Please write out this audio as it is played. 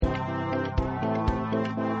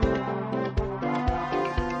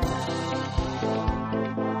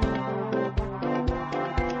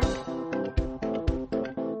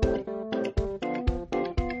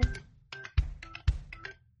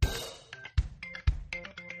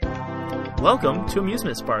Welcome to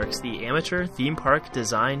Amusement Sparks, the amateur theme park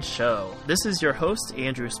design show. This is your host,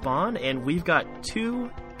 Andrew Spahn, and we've got two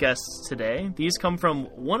guests today. These come from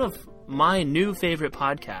one of my new favorite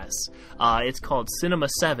podcasts. It's called Cinema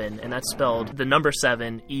 7, and that's spelled the number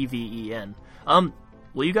 7, EVEN.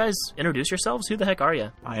 Will you guys introduce yourselves? Who the heck are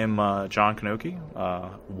you? I am John Kanoki,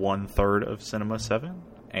 1/3 of Cinema 7.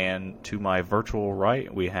 And to my virtual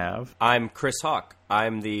right, we have... I'm Chris Hawk.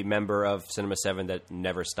 I'm the member of Cinema 7 that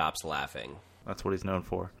never stops laughing. That's what he's known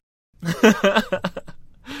for.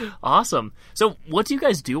 Awesome. So what do you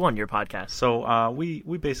guys do on your podcast? So we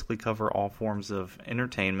basically cover all forms of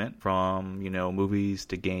entertainment, from, movies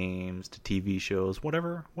to games to TV shows,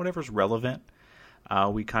 whatever's relevant.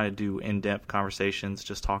 We kind of do in-depth conversations,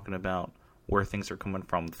 just talking about where things are coming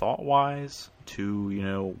from thought-wise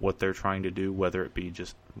to, what they're trying to do, whether it be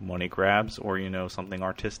just money grabs or, something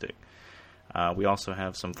artistic. We also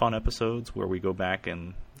have some fun episodes where we go back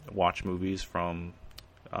and watch movies from,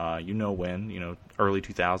 when, early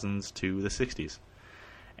 2000s to the 60s.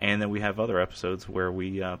 And then we have other episodes where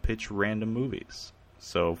we pitch random movies.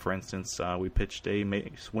 So, for instance, we pitched a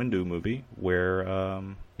Mace Windu movie where,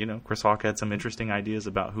 Chris Hawk had some interesting ideas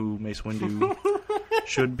about who Mace Windu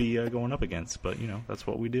should be going up against, but that's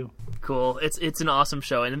what we do. Cool. It's an awesome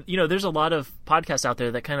show, and there's a lot of podcasts out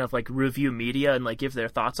there that kind of like review media and like give their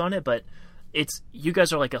thoughts on it, but you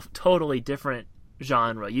guys are like a totally different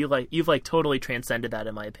genre. You've totally transcended that,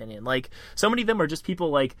 in my opinion. Like, so many of them are just people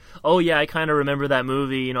like, oh yeah, I kind of remember that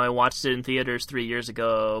movie, I watched it in theaters 3 years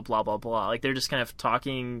ago, blah blah blah. Like, they're just kind of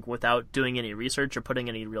talking without doing any research or putting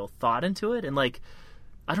any real thought into it, and like,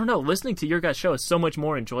 I don't know, listening to your guys' show is so much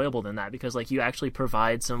more enjoyable than that, because like you actually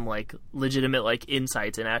provide some like legitimate like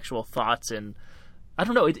insights and actual thoughts, and I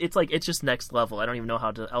don't know, it's just next level. I don't even know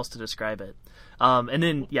how else to describe it. And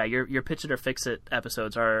then yeah, your Pitch It or Fix It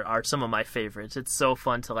episodes are some of my favorites. It's so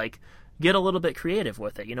fun to like get a little bit creative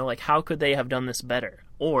with it. Like, how could they have done this better?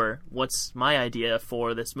 Or what's my idea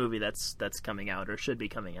for this movie that's coming out or should be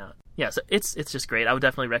coming out? Yeah, so it's just great. I would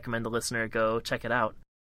definitely recommend the listener go check it out.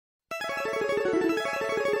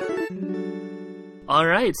 All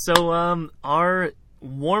right, so our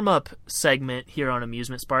warm-up segment here on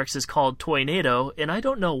Amusement Sparks is called Toynado, and I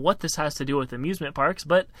don't know what this has to do with amusement parks,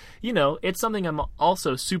 but it's something I'm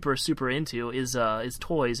also super super into is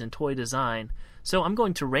toys and toy design. So I'm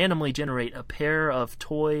going to randomly generate a pair of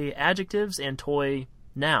toy adjectives and toy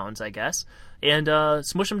nouns, I guess, and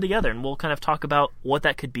smush them together, and we'll kind of talk about what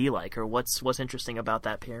that could be like or what's interesting about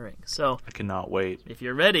that pairing. So I cannot wait. If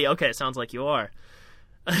you're ready, okay, sounds like you are.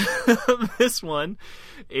 This one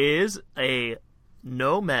is a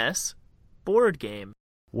no mess board game.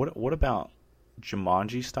 What about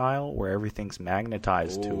Jumanji style, where everything's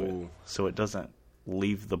magnetized to it so it doesn't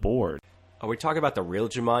leave the board? Are we talking about the real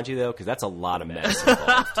Jumanji, though? Because that's a lot of mess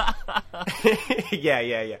involved.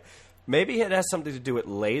 Yeah. Maybe it has something to do with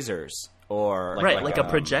lasers or... Like a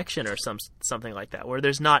projection or something like that, where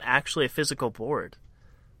there's not actually a physical board.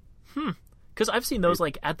 Because I've seen those,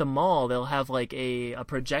 like, at the mall, they'll have, like, a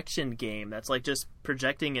projection game that's, like, just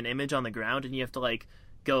projecting an image on the ground, and you have to, like,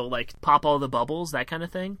 go, like, pop all the bubbles, that kind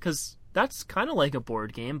of thing. Because that's kind of like a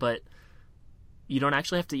board game, but you don't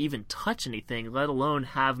actually have to even touch anything, let alone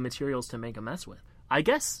have materials to make a mess with. I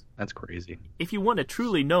guess... That's crazy. If you want a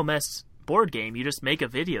truly no-mess board game, you just make a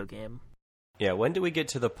video game. Yeah, when do we get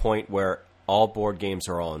to the point where all board games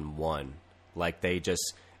are all in one? Like,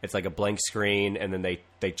 it's like a blank screen, and then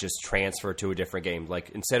they just transfer to a different game. Like,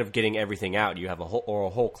 instead of getting everything out, you have a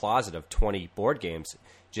whole closet of 20 board games,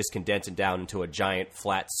 just condense it down into a giant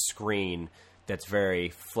flat screen that's very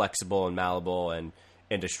flexible and malleable and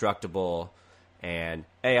indestructible. And,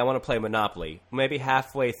 hey, I want to play Monopoly. Maybe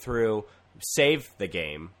halfway through, save the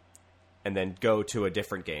game, and then go to a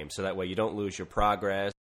different game, so that way you don't lose your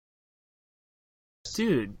progress.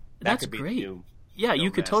 Dude, that's great. Yeah, you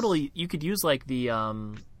could use like the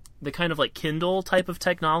kind of like Kindle type of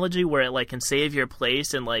technology where it like can save your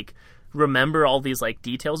place and like remember all these like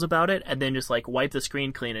details about it, and then just like wipe the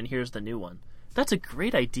screen clean and here's the new one. That's a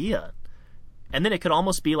great idea. And then it could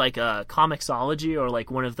almost be like a Comixology or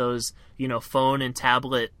like one of those, phone and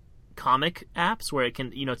tablet comic apps where it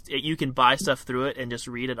can, you can buy stuff through it and just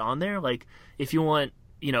read it on there. Like, if you want,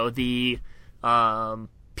 the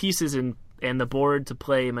pieces and the board to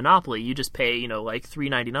play Monopoly, you just pay, like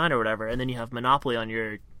 $3.99 or whatever, and then you have Monopoly on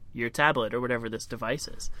your tablet or whatever this device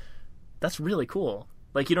is. That's really cool.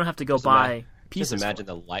 Like, you don't have to go buy pieces. Just imagine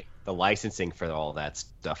the licensing for all that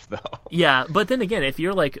stuff, though. Yeah, but then again, if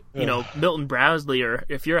you're like, Milton Bradley, or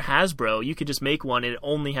if you're Hasbro, you could just make one and it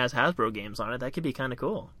only has Hasbro games on it. That could be kind of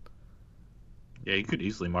cool. Yeah, you could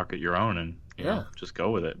easily market your own and, just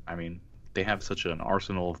go with it. I mean, they have such an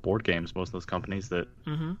arsenal of board games, most of those companies, that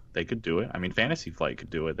they could do it. I mean, Fantasy Flight could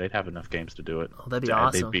do it. They'd have enough games to do it. Oh, that'd be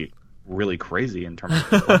awesome. They'd be really crazy in terms of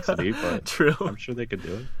complexity, but True. I'm sure they could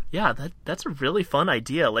do it. Yeah, that's a really fun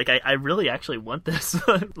idea. Like, I really actually want this,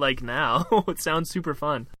 like, now. It sounds super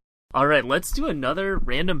fun. All right, let's do another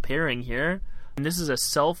random pairing here. And this is a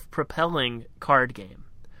self-propelling card game.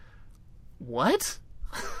 What?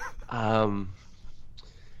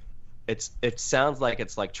 It sounds like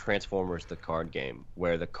it's like Transformers, the card game,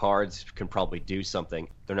 where the cards can probably do something.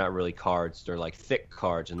 They're not really cards; they're like thick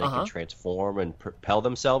cards, and they can transform and propel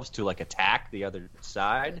themselves to like attack the other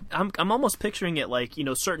side. I'm almost picturing it like, you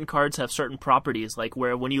know, certain cards have certain properties, like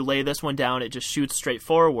where when you lay this one down, it just shoots straight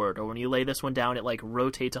forward, or when you lay this one down, it like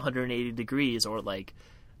rotates 180 degrees, or like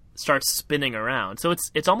starts spinning around. So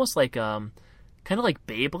it's almost like kind of like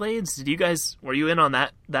Beyblades. Were you in on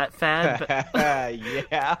that fad?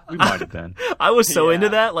 Yeah. We might have been. I was so into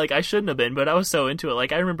that. Like, I shouldn't have been, but I was so into it.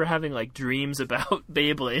 Like, I remember having like dreams about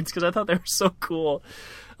Beyblades because I thought they were so cool.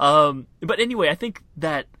 But anyway, I think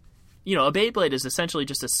that, you know, a Beyblade is essentially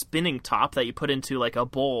just a spinning top that you put into like a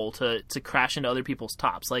bowl to crash into other people's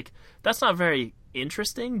tops. Like, that's not very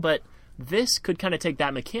interesting, but this could kind of take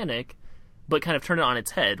that mechanic but kind of turn it on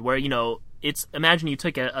its head, where, you know, imagine you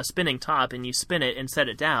took a spinning top and you spin it and set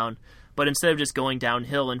it down, but instead of just going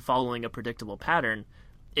downhill and following a predictable pattern,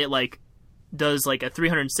 it like does like a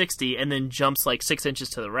 360 and then jumps like 6 inches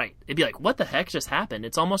to the right. It'd be like, what the heck just happened?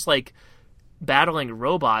 It's almost like battling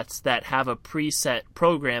robots that have a preset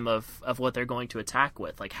program of what they're going to attack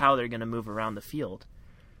with, like how they're going to move around the field.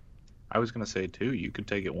 I was going to say, too, you could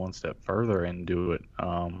take it one step further and do it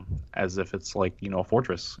as if it's like, you know, a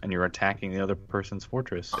fortress, and you're attacking the other person's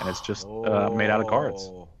fortress, and it's just made out of cards.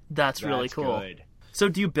 That's really cool. Good. So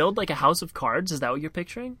do you build like a house of cards? Is that what you're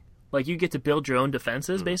picturing? Like, you get to build your own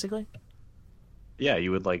defenses, basically? Yeah,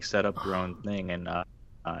 you would like set up your own thing, and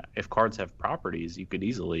if cards have properties, you could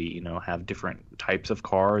easily, you know, have different types of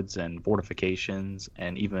cards and fortifications,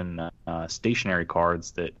 and even stationary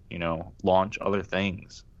cards that, you know, launch other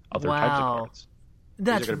things. Other types of cards.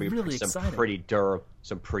 That's These are gonna be really some exciting.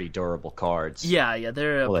 pretty durable cards. Yeah,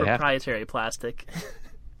 they're Well, proprietary plastic.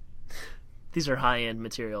 These are high-end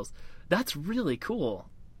materials. That's really cool.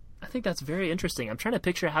 I think that's very interesting. I'm trying to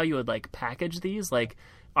picture how you would like package these. Like,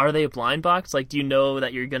 are they a blind box? Like, do you know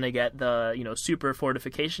that you're gonna get the, you know, super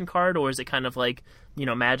fortification card, or is it kind of like, you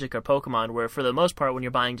know, Magic or Pokemon, where for the most part when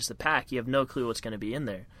you're buying just a pack, you have no clue what's going to be in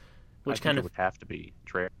there? Which kind of would have to be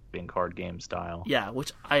trading card game style. Yeah,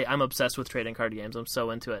 which I'm obsessed with trading card games. I'm so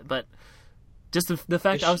into it. But just the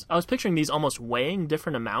fact I was picturing these almost weighing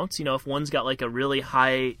different amounts. You know, if one's got like a really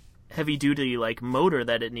high, heavy duty like motor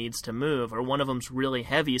that it needs to move, or one of them's really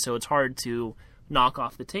heavy so it's hard to knock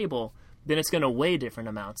off the table, then it's going to weigh different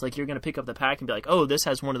amounts. Like, you're going to pick up the pack and be like, oh, this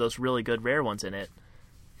has one of those really good rare ones in it.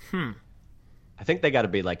 I think they got to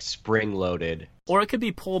be like spring loaded. Or it could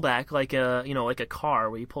be pullback, like a car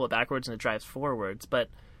where you pull it backwards and it drives forwards. But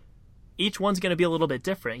each one's going to be a little bit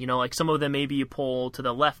different. You know, like some of them maybe you pull to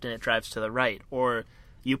the left and it drives to the right, or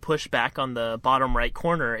you push back on the bottom right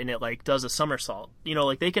corner and it like does a somersault. You know,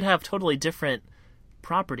 like they could have totally different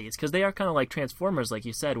properties because they are kind of like Transformers, like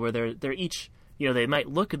you said, where they're each, you know, they might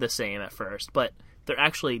look the same at first, but they're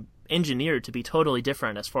actually engineered to be totally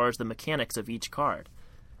different as far as the mechanics of each card.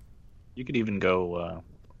 You could even go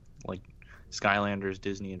like Skylanders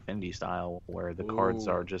Disney Infinity style, where the cards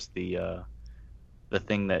are just the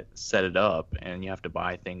thing that set it up, and you have to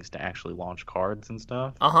buy things to actually launch cards and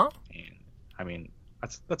stuff. And I mean,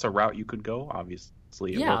 that's a route you could go.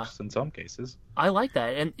 Obviously, it works in some cases. I like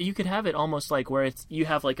that, and you could have it almost like where you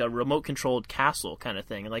have like a remote controlled castle kind of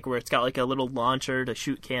thing, like where it's got like a little launcher to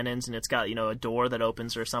shoot cannons, and it's got, you know, a door that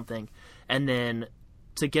opens or something, and then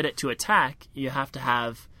to get it to attack, you have to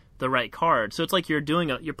have the right card. So it's like you're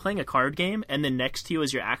playing a card game, and then next to you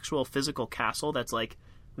is your actual physical castle that's like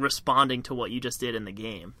responding to what you just did in the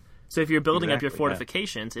game. So if you're building up your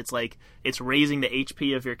fortifications, it's like it's raising the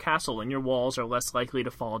HP of your castle, and your walls are less likely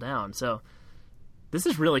to fall down. So this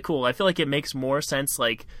is really cool. I feel like it makes more sense,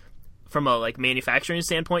 like from a like manufacturing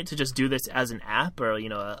standpoint, to just do this as an app or, you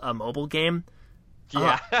know, a mobile game.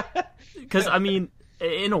 Yeah, because I mean,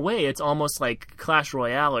 in a way, it's almost like Clash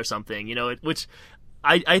Royale or something. You know, which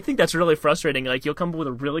I think that's really frustrating. Like, you'll come up with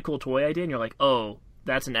a really cool toy idea, and you're like, oh,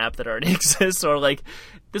 that's an app that already exists, or like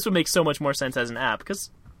this would make so much more sense as an app, because,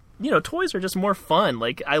 you know, toys are just more fun.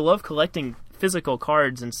 Like, I love collecting physical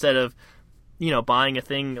cards instead of, you know, buying a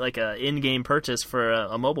thing like a in-game purchase for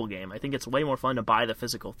a mobile game. I think it's way more fun to buy the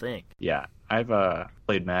physical thing. Yeah, I've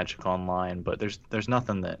played Magic online, but there's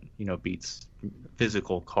nothing that, you know, beats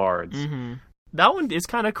physical cards. that one is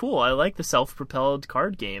kind of cool. I like the self-propelled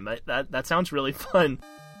card game. That sounds really fun.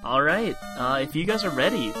 All right, if you guys are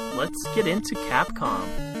ready, let's get into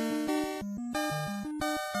Capcom.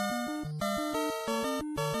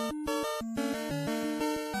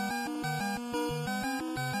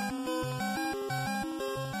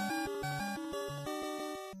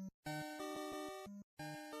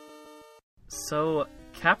 So,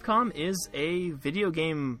 Capcom is a video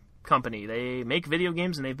game company. They make video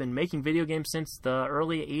games, and they've been making video games since the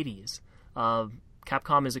early 80s.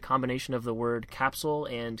 Capcom is a combination of the word capsule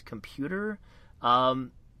and computer,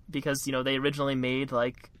 because, they originally made,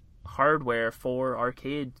 hardware for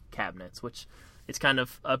arcade cabinets, which is kind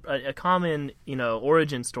of a common,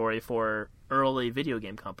 origin story for early video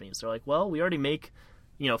game companies. They're like, well, we already make,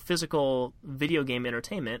 physical video game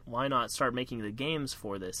entertainment. Why not start making the games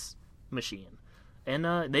for this machine? And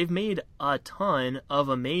they've made a ton of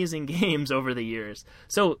amazing games over the years.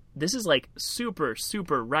 So this is super,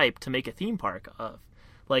 super ripe to make a theme park of.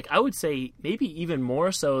 I would say maybe even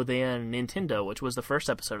more so than Nintendo, which was the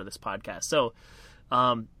first episode of this podcast. So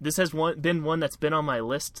this has been one that's been on my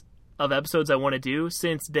list of episodes I want to do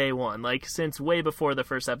since day one. Since way before the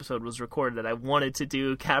first episode was recorded, that I wanted to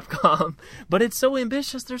do Capcom. But it's so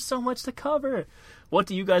ambitious. There's so much to cover. What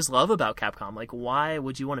do you guys love about Capcom? Why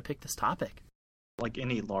would you want to pick this topic? Like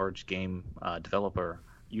any large game developer,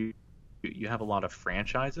 you have a lot of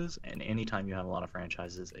franchises, and anytime you have a lot of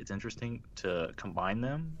franchises, it's interesting to combine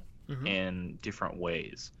them in different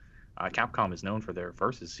ways. Capcom is known for their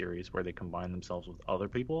Versus series, where they combine themselves with other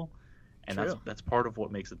people, and that's part of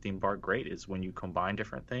what makes a theme park great, is when you combine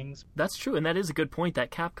different things. That's true, and that is a good point,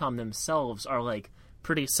 that Capcom themselves are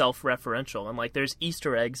pretty self-referential, and there's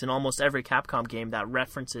Easter eggs in almost every Capcom game that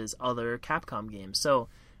references other Capcom games. So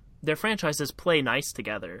their franchises play nice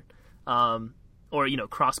together, or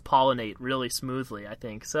cross-pollinate really smoothly, I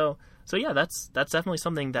think. So yeah, that's definitely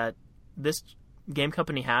something that this game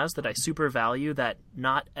company has that I super value, that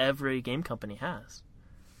not every game company has.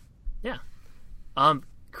 Yeah.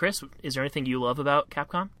 Chris, is there anything you love about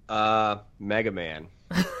Capcom? Mega Man.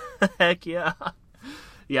 Heck yeah.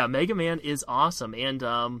 Yeah, Mega Man is awesome, and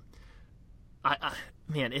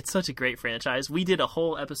man, it's such a great franchise. We did a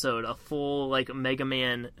whole episode, a full Mega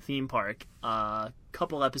Man theme park,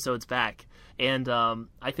 couple episodes back, and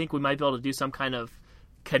I think we might be able to do some kind of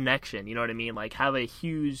connection. You know what I mean? Have a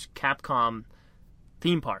huge Capcom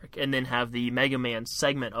theme park, and then have the Mega Man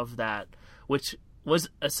segment of that, which was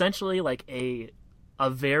essentially a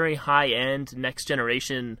very high end next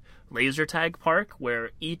generation laser tag park,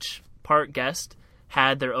 where each park guest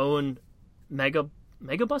had their own Mega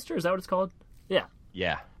Buster. Is that what it's called? Yeah.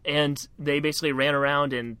 Yeah. And they basically ran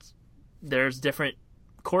around, and there's different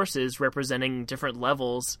courses representing different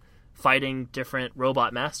levels, fighting different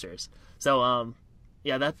robot masters. So,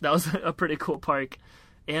 yeah, that was a pretty cool park.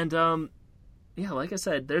 And, yeah, like I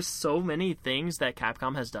said, there's so many things that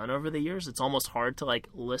Capcom has done over the years, it's almost hard to,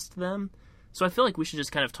 list them. So I feel like we should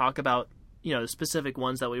just kind of talk about, the specific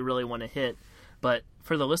ones that we really want to hit. But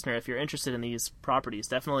for the listener, if you're interested in these properties,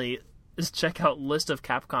 definitely just check out list of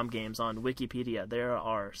Capcom games on Wikipedia. There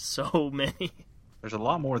are so many. There's a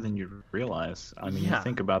lot more than you realize. I mean, you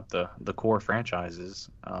think about the core franchises,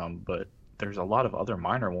 but there's a lot of other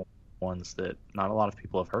minor ones that not a lot of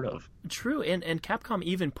people have heard of. True, and Capcom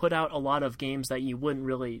even put out a lot of games that you wouldn't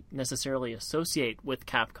really necessarily associate with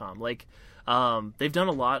Capcom. They've done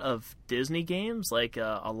a lot of Disney games, like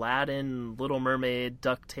Aladdin, Little Mermaid,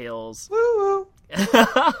 DuckTales. Woo!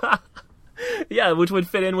 Yeah, which would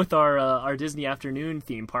fit in with our Disney Afternoon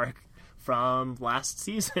theme park from last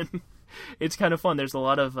season. It's kind of fun. There's a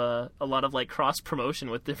lot of cross promotion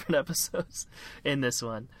with different episodes in this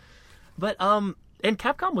one. But and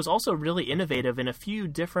Capcom was also really innovative in a few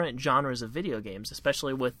different genres of video games,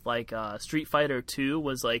 especially with Street Fighter 2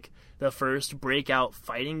 was the first breakout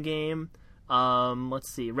fighting game. Let's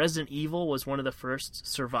see, Resident Evil was one of the first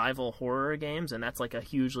survival horror games, and that's a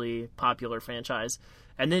hugely popular franchise.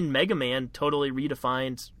 And then Mega Man totally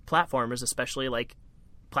redefined platformers, especially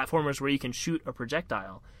platformers where you can shoot a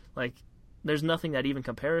projectile. There's nothing that even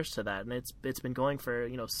compares to that, and it's been going for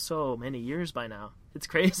so many years by now. It's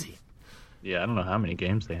crazy. Yeah, I don't know how many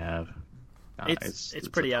games they have. It's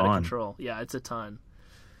pretty out of control. Yeah, it's a ton.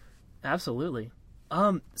 Absolutely.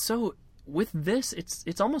 So with this,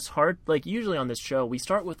 it's almost hard. Usually on this show, we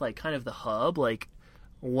start with kind of the hub.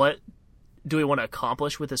 What do we want to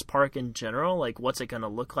accomplish with this park in general? What's it going to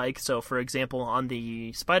look like? So, for example, on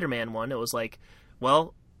the Spider-Man one, it was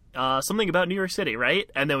something about New York City, right?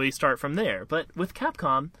 And then we start from there. But with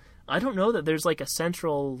Capcom, I don't know that there's a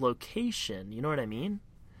central location. You know what I mean?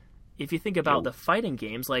 if you think about the fighting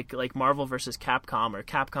games like Marvel versus Capcom or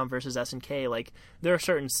Capcom versus SNK, like there are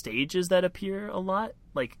certain stages that appear a lot,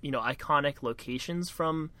 like, you know, iconic locations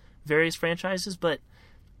from various franchises, but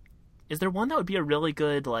is there one that would be a really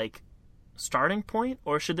good like starting point,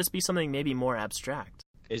 or should this be something maybe more abstract?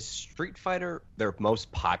 Is Street Fighter their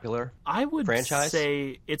most popular I would franchise?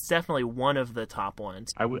 say it's definitely one of the top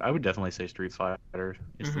ones. I would definitely say Street Fighter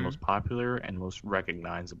is the most popular and most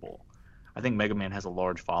recognizable. I think Mega Man has a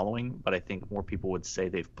large following, but I think more people would say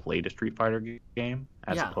they've played a Street Fighter game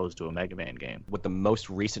as opposed to a Mega Man game. With the most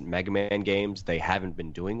recent Mega Man games, they haven't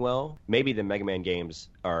been doing well. Maybe the Mega Man games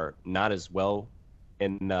are not as well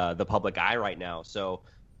in the public eye right now. So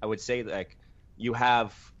I would say, like, you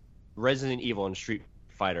have Resident Evil and Street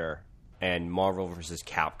Fighter and Marvel vs.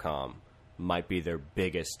 Capcom might be their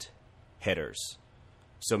biggest hitters.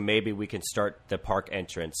 So maybe we can start the park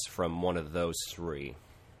entrance from one of those three.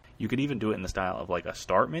 You could even do it in the style of like a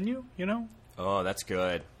start menu, you know? Oh, that's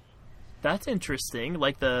good. That's interesting.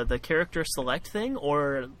 Like the character select thing,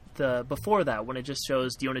 or the before that when it just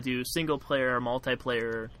shows, do you want to do single player,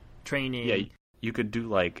 multiplayer, training? Yeah, you could do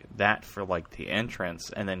like that for like the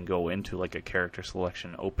entrance and then go into like a character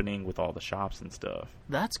selection opening with all the shops and stuff.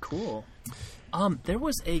 That's cool. There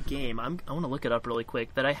was a game, I want to look it up really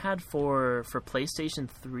quick, that I had for PlayStation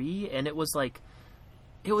 3, and it was like,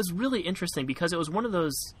 it was really interesting because it was one of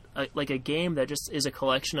those, like a game that just is a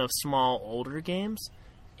collection of small, older games,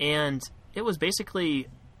 and it was basically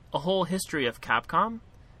a whole history of Capcom,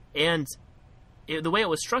 and the way it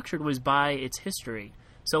was structured was by its history.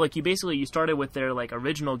 So, like, you started with their, like,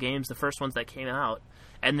 original games, the first ones that came out,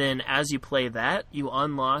 and then as you play that, you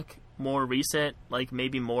unlock more recent, like,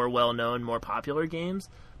 maybe more well-known, more popular games,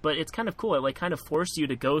 but it's kind of cool. It, like, kind of forced you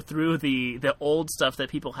to go through the old stuff that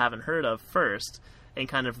people haven't heard of first, and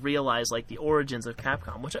kind of realize, like, the origins of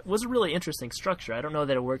Capcom, which was a really interesting structure. I don't know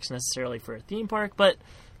that it works necessarily for a theme park, but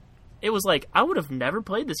it was like, I would have never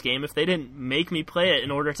played this game if they didn't make me play it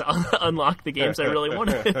in order to unlock the games I really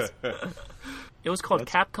wanted. It was called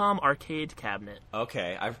Capcom Arcade Cabinet.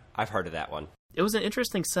 Okay, I've heard of that one. It was an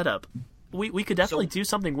interesting setup. We could definitely do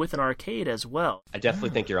something with an arcade as well. I definitely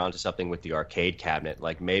think you're onto something with the arcade cabinet.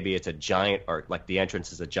 Like, maybe it's a giant, or like the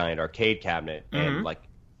entrance is a giant arcade cabinet, and like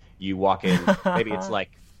you walk in, maybe it's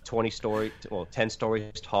like 10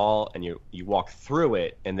 stories tall, and you walk through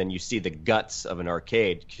it, and then you see the guts of an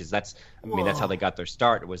arcade, because that's how they got their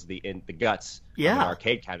start, was the guts of an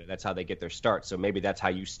arcade cabinet. That's how they get their start. So maybe that's how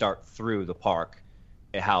you start through the park,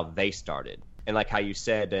 and how they started. And like how you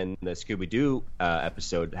said in the Scooby-Doo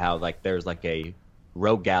episode, how like there's like a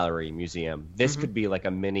rogue gallery museum. This could be like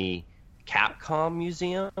a mini Capcom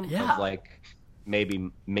museum of like maybe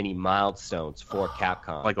mini milestones for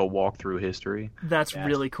Capcom, like a walkthrough history. That's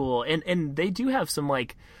really cool. And they do have some,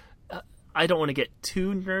 like, I don't want to get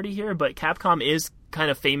too nerdy here, but Capcom is kind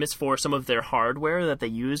of famous for some of their hardware that they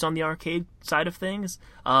used on the arcade side of things.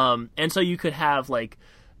 And so you could have like,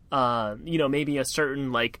 maybe a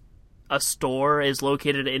certain, like, a store is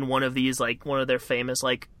located in one of these, like, one of their famous,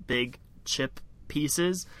 like, big chip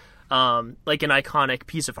pieces. Like an iconic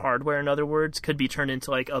piece of hardware, in other words, could be turned into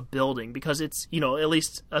like a building because it's, at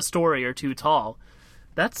least a story or two tall.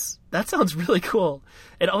 That sounds really cool.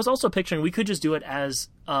 And I was also picturing we could just do it as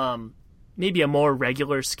maybe a more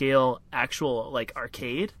regular scale actual like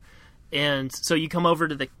arcade. And so you come over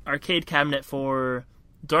to the arcade cabinet for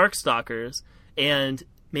Darkstalkers, and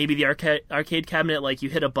maybe the arcade cabinet, like, you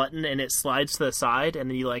hit a button and it slides to the side, and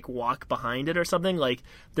then you, like, walk behind it or something. Like,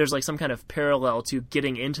 there's, like, some kind of parallel to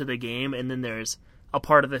getting into the game, and then there's a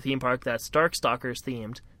part of the theme park that's Darkstalkers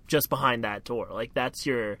themed just behind that door. Like, that's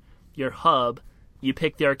your hub. You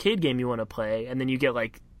pick the arcade game you want to play, and then you get,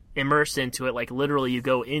 like, immersed into it. Like, literally, you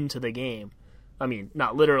go into the game. I mean,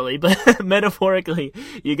 not literally, but metaphorically,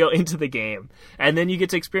 you go into the game. And then you get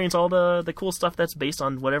to experience all the cool stuff that's based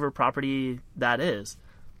on whatever property that is.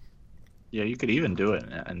 Yeah, you could even do it,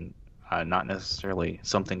 and not necessarily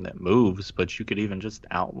something that moves, but you could even just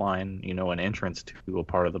outline, an entrance to a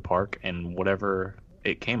part of the park and whatever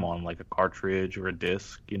it came on, like a cartridge or a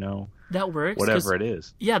disc, That works. Whatever it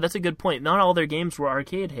is. Yeah, that's a good point. Not all their games were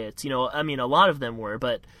arcade hits. I mean, a lot of them were,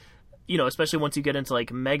 but, especially once you get into,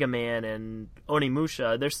 like, Mega Man and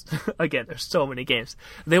Onimusha, there's so many games.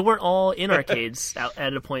 They weren't all in arcades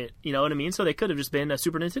at a point, you know what I mean? So they could have just been a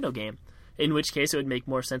Super Nintendo game. In which case, it would make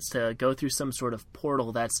more sense to go through some sort of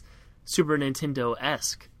portal that's Super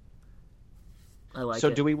Nintendo-esque. I like it. So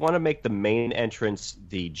do we want to make the main entrance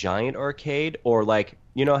the giant arcade? Or, like,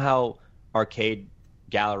 how arcade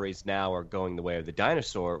galleries now are going the way of the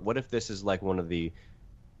dinosaur? What if this is like one of the,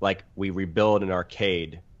 like, we rebuild an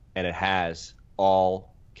arcade and it has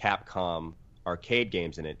all Capcom arcade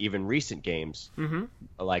games in it, even recent games, Mm-hmm.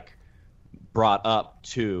 like brought up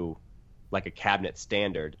to like a cabinet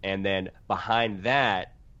standard, and then behind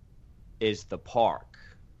that is the park.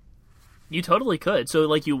 You totally could. So,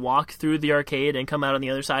 like, you walk through the arcade and come out on the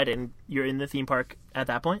other side, and you're in the theme park at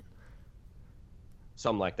that point?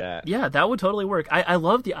 Something like that. Yeah, that would totally work. I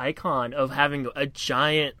love the icon of having a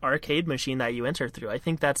giant arcade machine that you enter through. I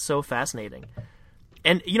think that's so fascinating.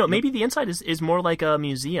 And, you know, maybe the inside is more like a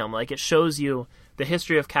museum. Like, it shows you the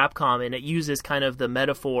history of Capcom, and it uses kind of the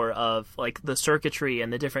metaphor of, like, the circuitry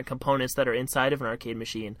and the different components that are inside of an arcade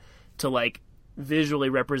machine to, like, visually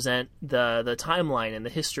represent the timeline and the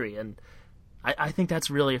history. And I think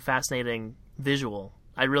that's really a fascinating visual.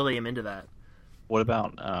 I really am into that. What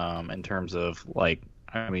about in terms of, like,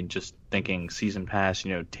 I mean, just thinking season pass,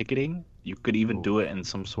 you know, ticketing? You could even do it in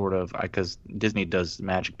some sort of, because Disney does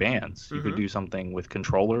Magic Bands. You could do something with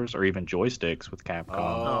controllers or even joysticks with Capcom.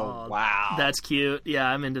 Oh, wow. That's cute. Yeah,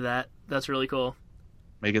 I'm into that. That's really cool.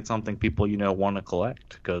 Make it something people, you know, want to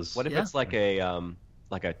collect. Cause, What if it's like a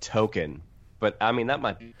token? But, I mean, that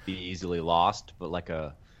might be easily lost, but like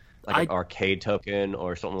an arcade token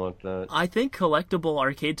or something like that. I think collectible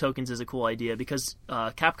arcade tokens is a cool idea because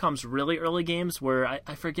Capcom's really early games where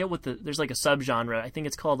I forget what there's like a subgenre. I think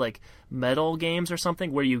it's called like metal games or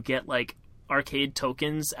something where you get like arcade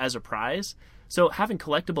tokens as a prize. So having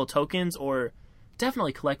collectible tokens or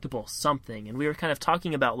definitely collectible something. And we were kind of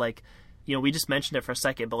talking about like, you know, we just mentioned it for a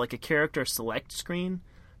second, but like a character select screen,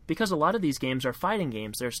 because a lot of these games are fighting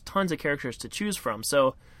games. There's tons of characters to choose from.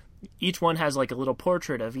 So each one has like a little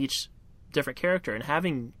portrait of each different character, and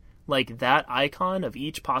having like that icon of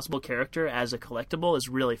each possible character as a collectible is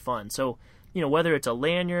really fun. So, you know, whether it's a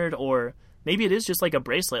lanyard or maybe it is just like a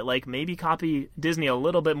bracelet, like maybe copy Disney a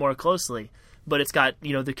little bit more closely, but it's got,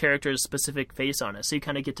 you know, the character's specific face on it. So you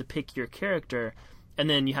kind of get to pick your character, and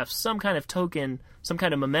then you have some kind of token, some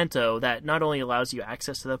kind of memento that not only allows you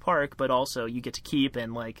access to the park, but also you get to keep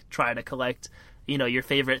and like try to collect, you know, your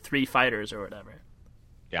favorite 3 fighters or whatever.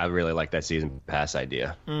 Yeah, I really like that season pass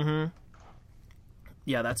idea. Mm-hmm.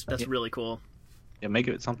 Yeah, that's really cool. Yeah, make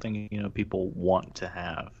it something, you know, people want to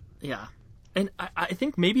have. Yeah. And I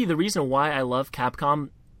think maybe the reason why I love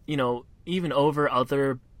Capcom, you know, even over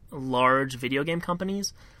other large video game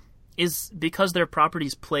companies, is because their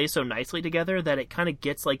properties play so nicely together that it kind of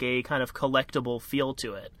gets like a kind of collectible feel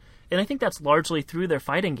to it. And I think that's largely through their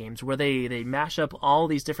fighting games, where they mash up all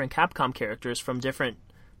these different Capcom characters from different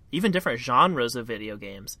genres of video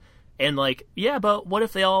games. And like, yeah, but what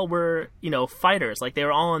if they all were, you know, fighters? Like they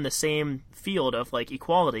were all in the same field of like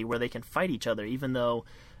equality where they can fight each other, even though,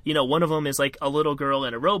 you know, one of them is like a little girl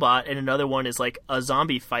and a robot, and another one is like a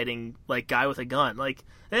zombie fighting like guy with a gun. Like,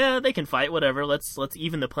 they can fight, whatever. Let's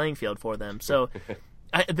even the playing field for them. So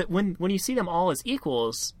when you see them all as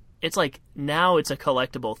equals, it's like now it's a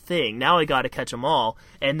collectible thing. Now I got to catch them all,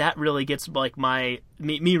 and that really gets like me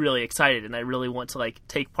really excited, and I really want to like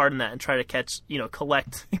take part in that and try to catch, you know,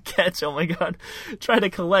 oh my god, try to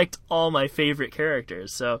collect all my favorite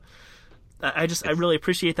characters. So I really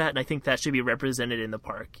appreciate that, and I think that should be represented in the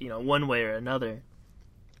park, you know, one way or another.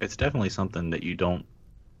 It's definitely something that you don't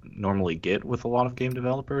normally get with a lot of game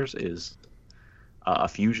developers, is a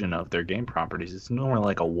fusion of their game properties. It's normally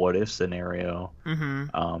like a what-if scenario,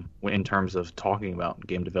 in terms of talking about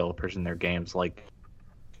game developers and their games, like,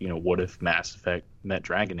 you know, what if Mass Effect met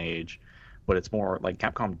Dragon Age? But it's more like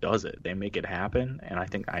Capcom does it. They make it happen, and I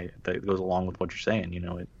think that goes along with what you're saying. You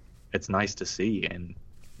know, it's nice to see, and,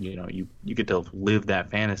 you know, you get to live that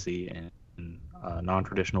fantasy in a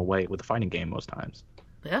non-traditional way with a fighting game most times.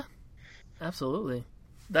 Yeah, absolutely.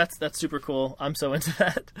 That's super cool. I'm so into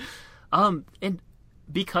that. And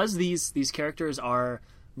because these characters are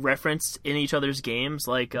referenced in each other's games,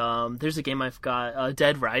 like there's a game I've got,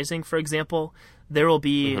 Dead Rising, for example. There will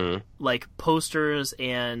be like posters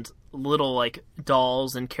and little like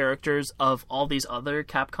dolls and characters of all these other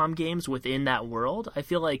Capcom games within that world. I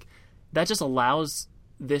feel like that just allows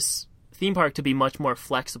this theme park to be much more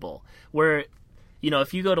flexible, where, you know,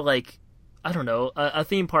 if you go to like, I don't know, a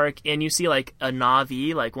theme park and you see like a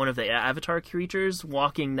Na'vi, like one of the Avatar creatures,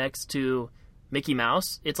 walking next to Mickey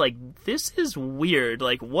Mouse, it's like, this is weird.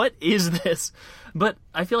 Like, what is this? But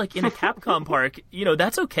I feel like in a Capcom park, you know,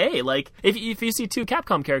 that's okay. Like, if you see 2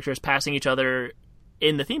 Capcom characters passing each other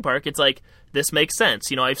in the theme park, it's like, this makes sense.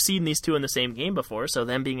 You know, I've seen these 2 in the same game before, so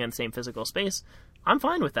them being in the same physical space, I'm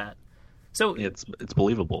fine with that. So it's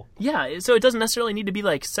believable. Yeah, so it doesn't necessarily need to be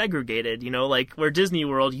like segregated, you know, like where Disney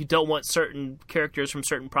World, you don't want certain characters from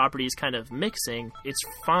certain properties kind of mixing. It's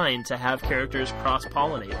fine to have characters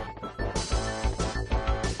cross-pollinating.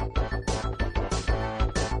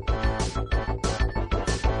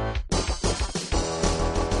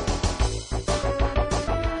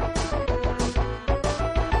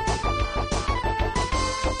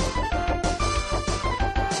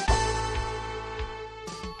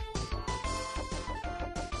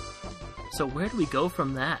 So where do we go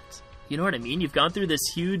from that? You know what I mean? You've gone through this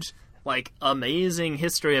huge, like, amazing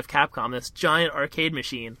history of Capcom, this giant arcade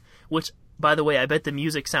machine, which, by the way, I bet the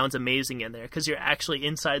music sounds amazing in there because you're actually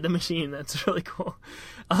inside the machine. That's really cool.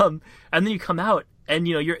 And then you come out and,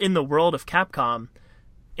 you know, you're in the world of Capcom.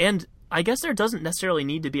 And I guess there doesn't necessarily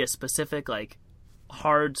need to be a specific, like,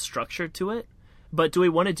 hard structure to it. But do we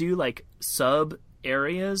want to do, like, sub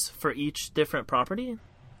areas for each different property?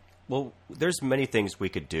 Well, there's many things we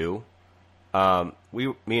could do.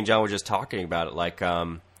 Me and John were just talking about it, like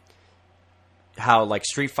how like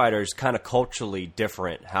Street Fighter is kind of culturally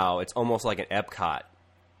different. How it's almost like an Epcot,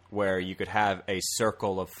 where you could have a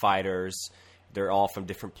circle of fighters. They're all from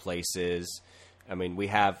different places. I mean, we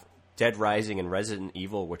have Dead Rising and Resident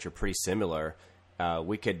Evil, which are pretty similar.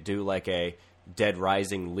 We could do like a Dead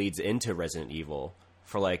Rising leads into Resident Evil.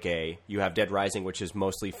 For like you have Dead Rising, which is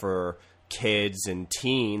mostly for kids and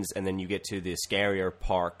teens, and then you get to the scarier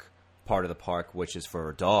part of the park, which is for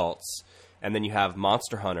adults, and then you have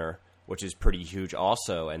Monster Hunter, which is pretty huge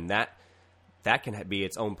also, and that can be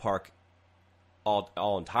its own park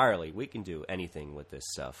all entirely. We can do anything with this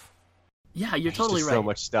stuff. Yeah, you're totally right. So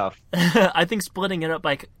much stuff. I think splitting it up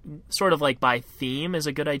by sort of like by theme is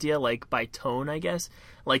a good idea, like by tone, I guess.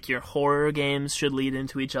 Like your horror games should lead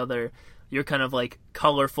into each other. Your kind of like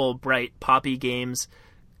colorful, bright, poppy games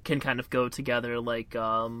can kind of go together, like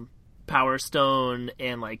Power Stone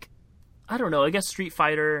and like, I don't know, I guess Street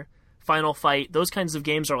Fighter, Final Fight, those kinds of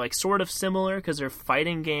games are like sort of similar because they're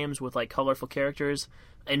fighting games with like colorful characters,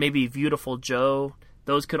 and maybe Beautiful Joe,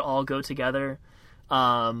 those could all go together.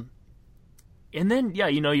 And then, yeah,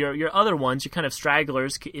 you know, your other ones, your kind of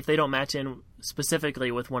stragglers, if they don't match in specifically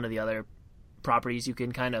with one of the other properties, you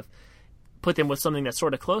can kind of put them with something that's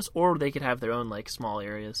sort of close, or they could have their own like small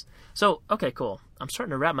areas. So, okay, cool. I'm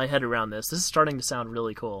starting to wrap my head around this. This is starting to sound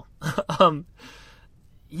really cool.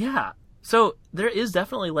 Yeah. So there is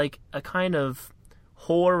definitely like a kind of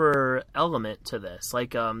horror element to this.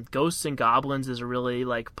 Like Ghosts and Goblins is a really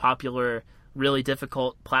like popular, really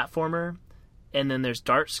difficult platformer. And then there's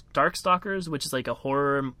Darkstalkers, which is like a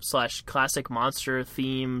horror / classic monster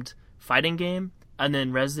themed fighting game. And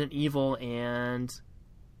then Resident Evil and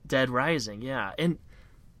Dead Rising. Yeah. And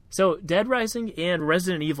so Dead Rising and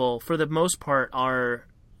Resident Evil, for the most part, are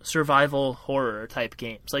survival horror type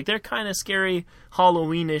games. Like, they're kind of scary,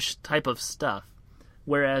 Halloweenish type of stuff.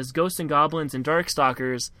 Whereas Ghosts and Goblins and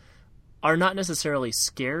Darkstalkers are not necessarily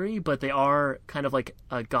scary, but they are kind of like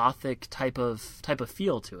a gothic type of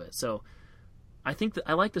feel to it. So I think that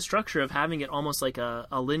I like the structure of having it almost like a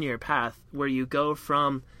linear path where you go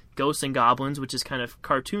from Ghosts and Goblins, which is kind of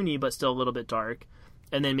cartoony but still a little bit dark,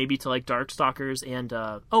 and then maybe to like Darkstalkers and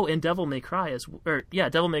and Devil May Cry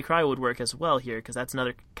Devil May Cry would work as well here, because that's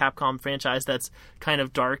another Capcom franchise that's kind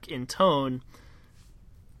of dark in tone.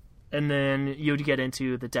 And then you'd get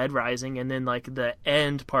into the Dead Rising, and then like the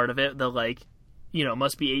end part of it, the like, you know,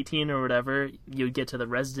 must be 18 or whatever, you'd get to the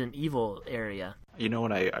Resident Evil area. You know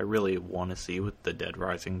what I really want to see with the Dead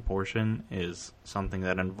Rising portion is something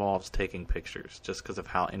that involves taking pictures, just because of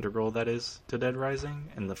how integral that is to Dead Rising.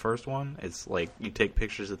 In the first one, it's like you take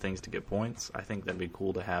pictures of things to get points. I think that'd be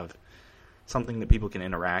cool to have something that people can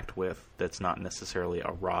interact with that's not necessarily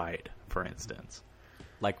a ride, for instance.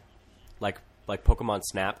 Like Pokemon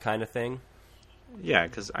Snap kind of thing? Yeah,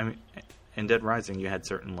 because I mean, in Dead Rising, you had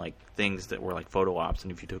certain like things that were like photo ops,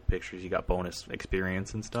 and if you took pictures, you got bonus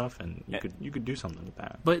experience and stuff, and you could do something with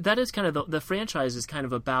that. But that is kind of the franchise is kind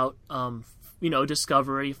of about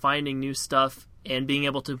discovery, finding new stuff, and being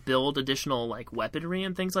able to build additional like weaponry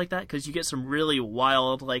and things like that, because you get some really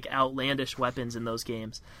wild, like outlandish weapons in those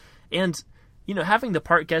games. And you know, having the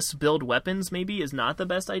part guests build weapons maybe is not the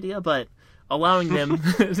best idea, but allowing them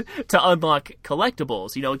to unlock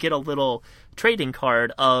collectibles, you know, get a little trading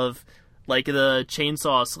card of like the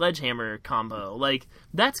chainsaw sledgehammer combo. Like,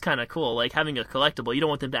 that's kind of cool. Like, having a collectible, you don't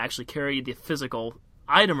want them to actually carry the physical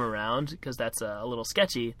item around, because that's a little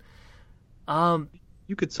sketchy.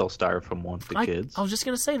 You could sell styrofoam ones to kids. I was just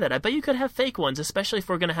going to say that. I bet you could have fake ones, especially if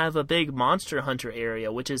we're going to have a big Monster Hunter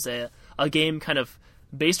area, which is a game kind of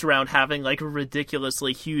based around having like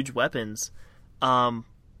ridiculously huge weapons.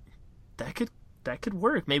 That could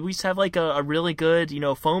work. Maybe we just have like a really good, you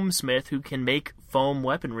know, foam smith who can make foam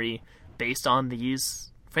weaponry based on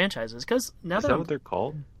these franchises. Because now is that what they're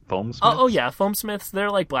called? Foam smiths? Oh yeah, foam smiths.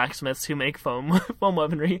 They're like blacksmiths who make foam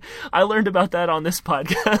weaponry. I learned about that on this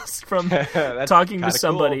podcast from talking to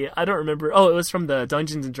somebody. Cool. I don't remember. Oh, it was from the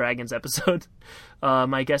Dungeons and Dragons episode.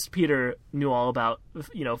 My guest Peter knew all about,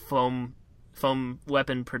 you know, foam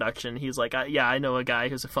weapon production. He's like, yeah, I know a guy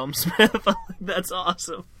who's a foam smith. That's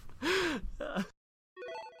awesome.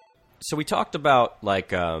 So we talked about like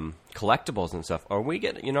collectibles and stuff. Are we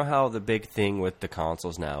getting, you know how the big thing with the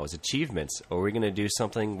consoles now is achievements? Are we going to do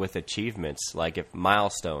something with achievements, like if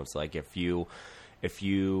milestones, like if you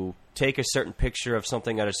take a certain picture of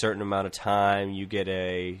something at a certain amount of time, you get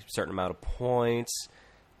a certain amount of points,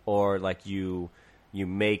 or like you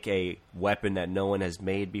make a weapon that no one has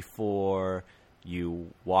made before,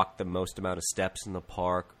 you walk the most amount of steps in the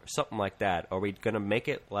park, or something like that. Are we going to make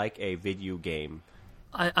it like a video game?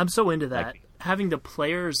 I'm so into that. Having the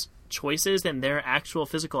players' choices and their actual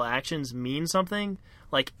physical actions mean something,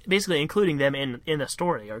 like basically including them in the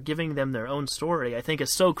story or giving them their own story, I think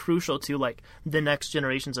is so crucial to like the next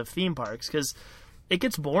generations of theme parks, because it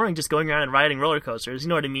gets boring just going around and riding roller coasters. You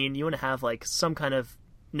know what I mean? You want to have like some kind of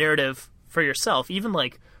narrative for yourself. Even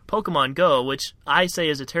like Pokemon Go, which I say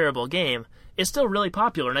is a terrible game, is still really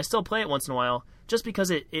popular, and I still play it once in a while just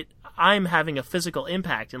because I'm having a physical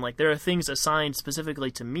impact, and like there are things assigned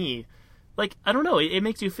specifically to me. Like, I don't know, it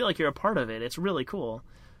makes you feel like you're a part of it. It's really cool.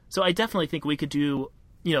 So I definitely think we could do,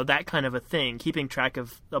 you know, that kind of a thing, keeping track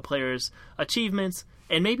of the players' achievements,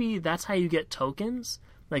 and maybe that's how you get tokens.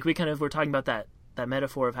 Like we kind of were talking about that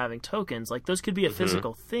metaphor of having tokens. Like those could be a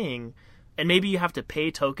physical thing, and maybe you have to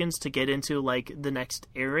pay tokens to get into like the next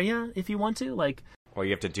area if you want to. Like, or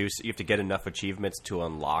you have to get enough achievements to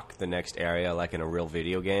unlock the next area, like in a real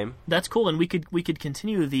video game. That's cool, and we could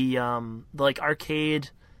continue the like arcade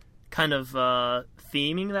kind of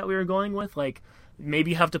theming that we were going with. Like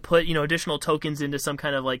maybe you have to put, you know, additional tokens into some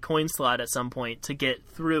kind of like coin slot at some point to get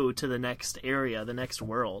through to the next area, the next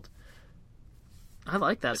world. I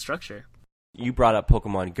like that structure. You brought up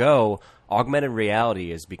Pokemon Go. Augmented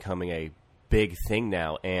reality is becoming a big thing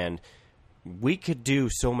now, and we could do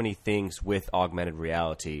so many things with augmented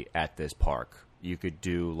reality at this park. You could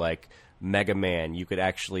do like Mega Man. You could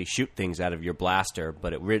actually shoot things out of your blaster,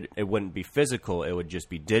 but it wouldn't be physical. It would just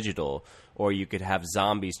be digital. Or you could have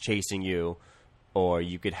zombies chasing you, or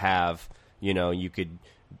you could have, you know, you could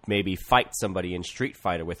maybe fight somebody in Street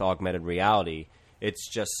Fighter with augmented reality. It's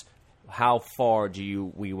just how far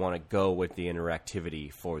do we want to go with the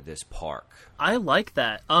interactivity for this park? I like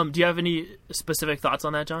that. Do you have any specific thoughts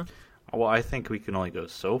on that, John? Well, I think we can only go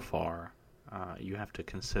so far. You have to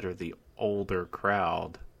consider the older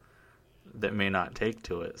crowd that may not take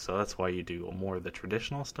to it. So that's why you do more of the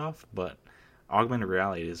traditional stuff. But augmented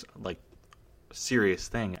reality is like a serious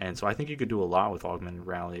thing. And so I think you could do a lot with augmented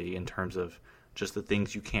reality in terms of just the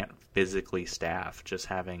things you can't physically staff. Just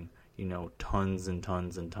having, you know, tons and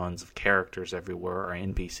tons and tons of characters everywhere or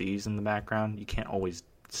NPCs in the background. You can't always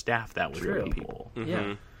staff that with real people. Mm-hmm.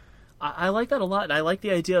 Yeah. I like that a lot. I like the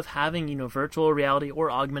idea of having, you know, virtual reality or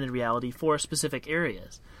augmented reality for specific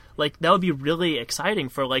areas. Like, that would be really exciting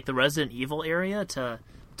for, like, the Resident Evil area to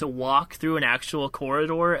walk through an actual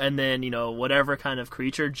corridor and then, you know, whatever kind of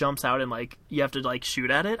creature jumps out and, like, you have to, like, shoot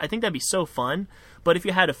at it. I think that'd be so fun. But if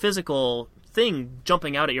you had a physical thing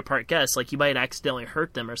jumping out at your park guests, like, you might accidentally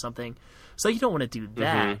hurt them or something. So you don't want to do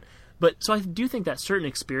that. Mm-hmm. But so I do think that certain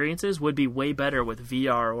experiences would be way better with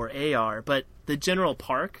VR or AR, but the general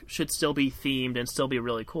park should still be themed and still be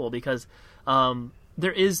really cool, because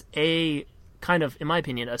there is a kind of, in my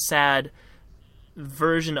opinion, a sad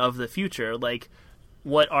version of the future. Like,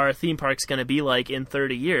 what are theme parks going to be like in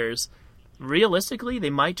 30 years? Realistically, they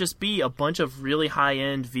might just be a bunch of really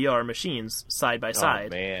high-end VR machines side by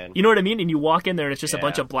side. Oh, man. You know what I mean? And you walk in there and it's just a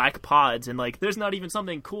bunch of black pods, and like there's not even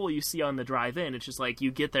something cool you see on the drive-in. It's just like you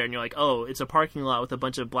get there and you're like, oh, it's a parking lot with a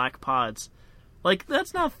bunch of black pods. Like,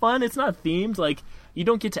 that's not fun. It's not themed. Like, you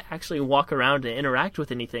don't get to actually walk around and interact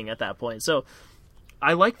with anything at that point. So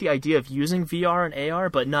I like the idea of using VR and AR,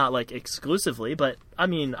 but not like exclusively. But I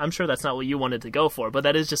mean, I'm sure that's not what you wanted to go for, but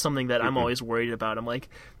that is just something that I'm always worried about. I'm like,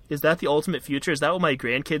 is that the ultimate future? Is that what my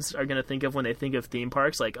grandkids are going to think of when they think of theme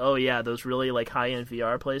parks? Like, oh yeah, those really like high-end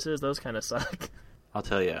VR places, those kind of suck. I'll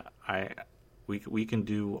tell you, we can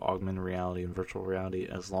do augmented reality and virtual reality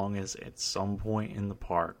as long as at some point in the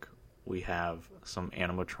park we have some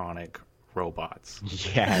animatronic robots.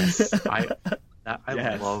 Yes.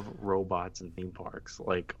 I love robots in theme parks.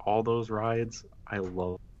 Like, all those rides, I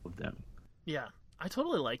love them. Yeah, I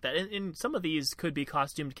totally like that. And some of these could be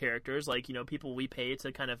costumed characters, like, you know, people we pay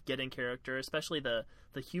to kind of get in character, especially the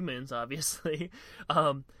humans, obviously.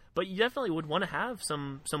 But you definitely would want to have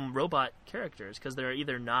some robot characters, because they're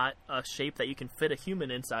either not a shape that you can fit a human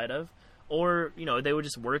inside of, or, you know, they would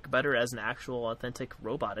just work better as an actual authentic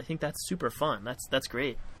robot. I think that's super fun. That's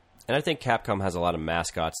great. And I think Capcom has a lot of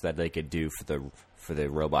mascots that they could do for the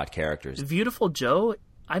robot characters. Beautiful Joe,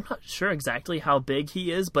 I'm not sure exactly how big he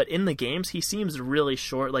is, but in the games he seems really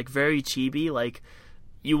short, like very chibi. Like,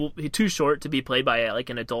 he's too short to be played by like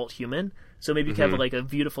an adult human. So maybe you could have like a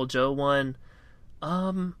Beautiful Joe one.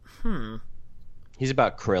 He's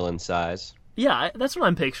about Krillin size. Yeah, that's what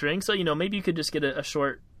I'm picturing. So, maybe you could just get a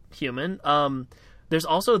short human. There's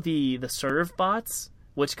also the Serve bots,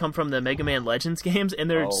 which come from the Mega Man Legends games, and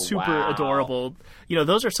they're super adorable.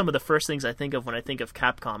 Those are some of the first things I think of when I think of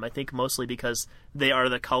Capcom. I think mostly because they are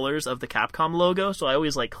the colors of the Capcom logo, so I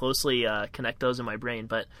always like closely connect those in my brain.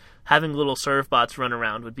 But having little Serve bots run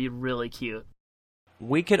around would be really cute.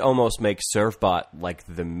 We could almost make Servbot like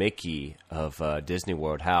the Mickey of Disney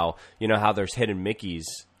World. How there's hidden Mickeys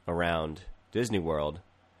around Disney World.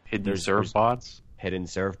 Hidden Servbots? Hidden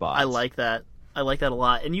Servbots. I like that. I like that a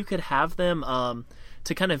lot. And you could have them,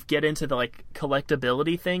 to kind of get into the like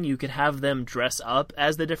collectability thing, you could have them dress up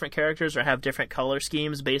as the different characters or have different color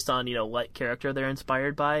schemes based on, what character they're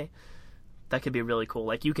inspired by. That could be really cool.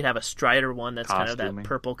 Like you could have a Strider one that's kind of that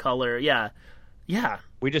purple color. Yeah. Yeah.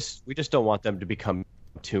 We just don't want them to become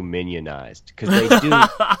too minionized because they do,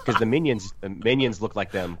 because the minions look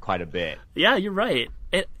like them quite a bit. Yeah, you're right.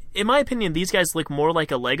 In my opinion, these guys look more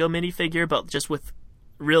like a Lego minifigure, but just with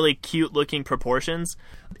really cute looking proportions.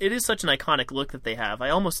 It is such an iconic look that they have. I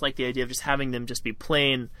almost like the idea of just having them just be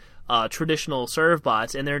plain traditional Serve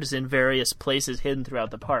bots, and they're just in various places hidden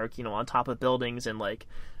throughout the park, on top of buildings and like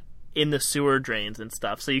in the sewer drains and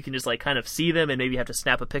stuff. So you can just like kind of see them and maybe have to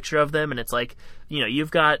snap a picture of them, and it's like,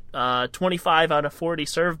 you've got 25 out of 40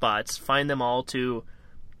 Serve bots. Find them all to,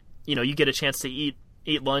 you get a chance to eat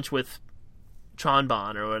lunch with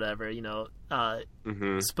Tronbon or whatever,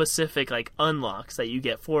 specific like unlocks that you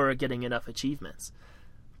get for getting enough achievements.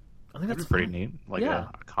 I think that's pretty neat. Like a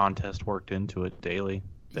contest worked into it daily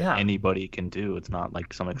that anybody can do. It's not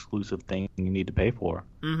like some exclusive thing you need to pay for.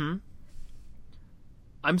 Mm-hmm.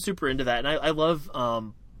 I'm super into that, and I love,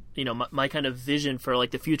 my kind of vision for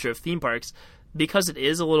like the future of theme parks, because it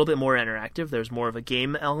is a little bit more interactive. There's more of a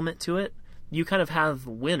game element to it. You kind of have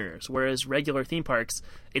winners, whereas regular theme parks,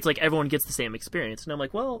 it's like everyone gets the same experience. And I'm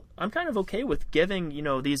like, well, I'm kind of okay with giving,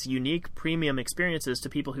 these unique premium experiences to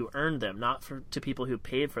people who earned them, not to people who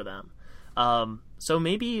paid for them. So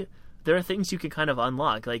maybe there are things you can kind of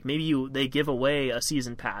unlock. Like maybe they give away a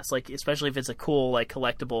season pass, like especially if it's a cool like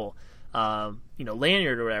collectible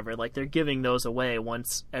lanyard or whatever. Like they're giving those away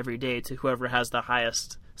once every day to whoever has the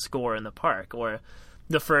highest score in the park, or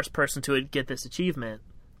the first person to get this achievement,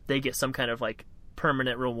 they get some kind of like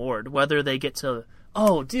permanent reward. Whether they get to,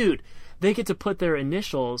 they get to put their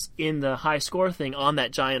initials in the high score thing on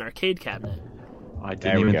that giant arcade cabinet. I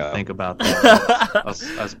didn't even think about that.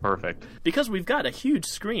 That's perfect. Because we've got a huge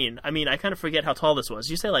screen. I mean, I kind of forget how tall this was.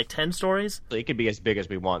 You say like 10 stories? It could be as big as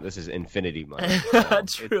we want. This is infinity money.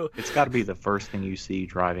 True. It's got to be the first thing you see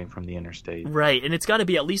driving from the interstate. Right, and it's got to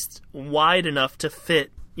be at least wide enough to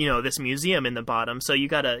fit, this museum in the bottom. So you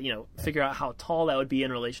got to, figure out how tall that would be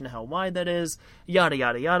in relation to how wide that is, yada,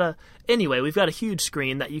 yada, yada. Anyway, we've got a huge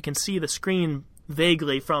screen that you can see the screen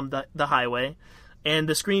vaguely from the highway. And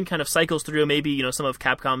the screen kind of cycles through maybe, some of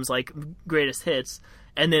Capcom's like greatest hits,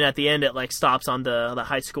 and then at the end it like stops on the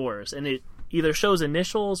high scores, and it either shows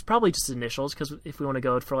initials, probably just initials, because if we want to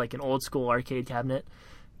go for like an old school arcade cabinet,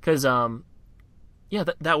 because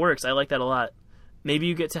that works. I like that a lot. Maybe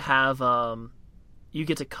you get to have you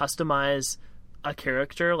get to customize a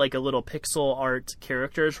character, like a little pixel art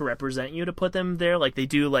character to represent you, to put them there, like they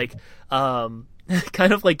do like kind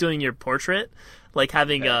of like doing your portrait. Like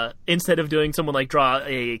having instead of doing someone like draw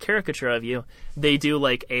a caricature of you, they do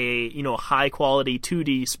like a high quality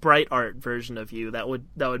 2D sprite art version of you that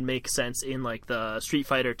would make sense in like the Street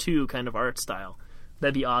Fighter 2 kind of art style.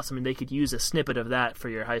 That'd be awesome, and they could use a snippet of that for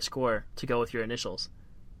your high score to go with your initials.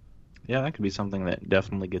 Yeah, that could be something that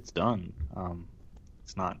definitely gets done.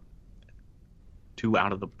 It's not too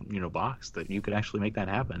out of the box that you could actually make that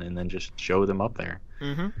happen and then just show them up there.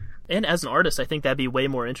 Mm-hmm. And as an artist, I think that'd be way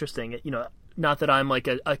more interesting. Not that I'm like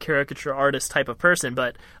a caricature artist type of person,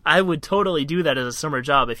 but I would totally do that as a summer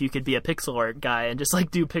job if you could be a pixel art guy and just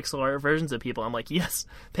like do pixel art versions of people. I'm like, yes,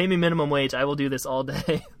 pay me minimum wage. I will do this all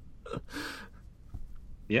day.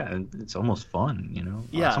 Yeah, and it's almost fun,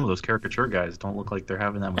 Yeah. Some of those caricature guys don't look like they're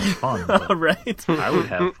having that much fun. Right. I would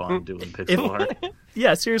have fun doing pixel art.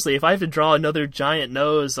 Yeah, seriously, if I have to draw another giant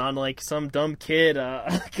nose on like some dumb kid,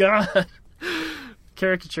 God,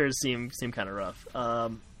 caricatures seem kind of rough.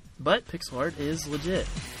 But pixel art is legit.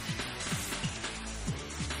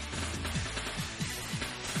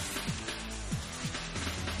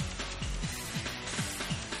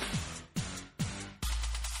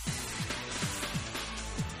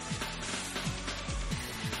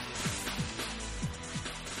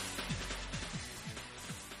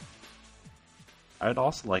 I'd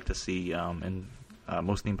also like to see in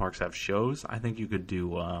most theme parks have shows. I think you could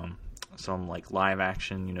do some like live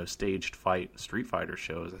action, staged fight Street Fighter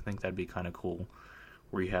shows. I think that'd be kind of cool,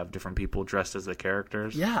 where you have different people dressed as the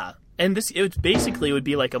characters. Yeah, and it would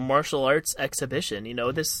be like a martial arts exhibition.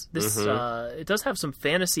 This it does have some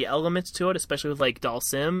fantasy elements to it, especially with like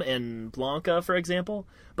Dalsim and Blanca, for example.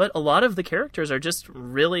 But a lot of the characters are just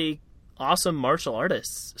really awesome martial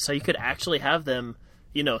artists, so you could actually have them,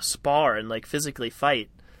 spar and like physically fight.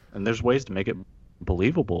 And there's ways to make it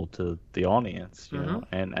believable to the audience, know,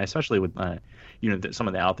 and especially with some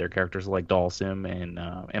of the out there characters like Dalsim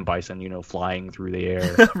and Bison, flying through the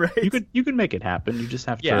air. Right. You could make it happen. You just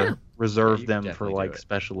have to reserve them for like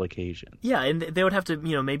special occasions. Yeah, and they would have to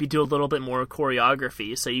maybe do a little bit more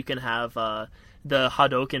choreography, so you can have the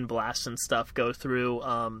Hadouken blasts and stuff go through,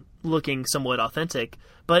 looking somewhat authentic.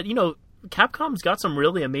 But Capcom's got some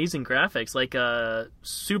really amazing graphics. Like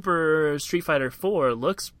Super Street Fighter 4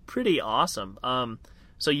 looks pretty awesome.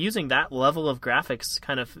 So using that level of graphics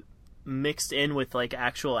kind of mixed in with like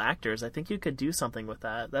actual actors, I think you could do something with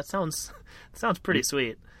that. That sounds pretty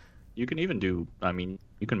sweet. You can even do,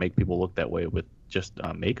 you can make people look that way with just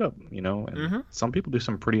makeup, and some people do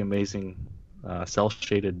some pretty amazing cel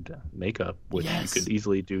shaded makeup, which you could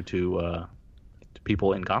easily do to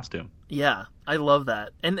people in costume. Yeah, I love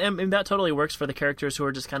that. And that totally works for the characters who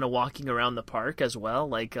are just kind of walking around the park as well.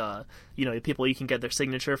 Like, people you can get their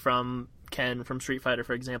signature from, Ken from Street Fighter,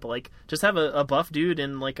 for example. Like, just have a buff dude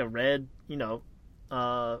in, like, a red,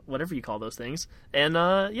 whatever you call those things. And,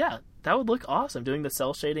 that would look awesome. Doing the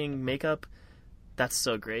cel shading makeup, that's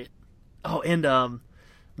so great. Oh, and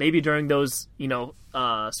maybe during those,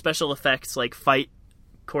 special effects, like, fight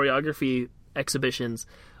choreography exhibitions,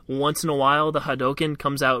 once in a while, the Hadouken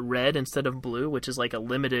comes out red instead of blue, which is like a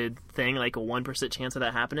limited thing, like a 1% chance of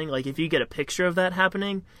that happening. Like, if you get a picture of that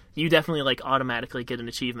happening, you definitely like automatically get an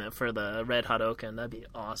achievement for the red Hadouken. That'd be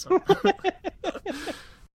awesome.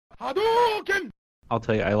 Hadouken! I'll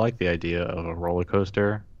tell you, I like the idea of a roller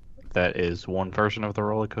coaster that is one version of the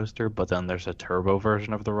roller coaster, but then there's a turbo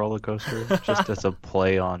version of the roller coaster, just as a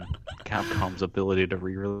play on Capcom's ability to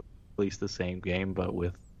re-release the same game, but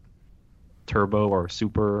with turbo or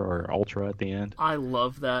super or ultra at the end. I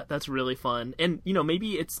love that. That's really fun. And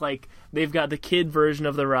maybe it's like they've got the kid version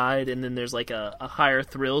of the ride, and then there's like a higher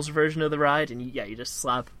thrills version of the ride, and you just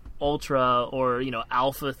slap ultra or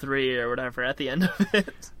alpha 3 or whatever at the end of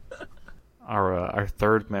it. Our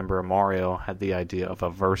third member, Mario, had the idea of a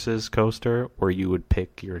versus coaster where you would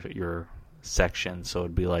pick your section, so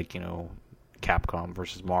it'd be like Capcom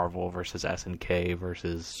versus Marvel versus SNK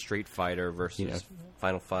versus Street Fighter versus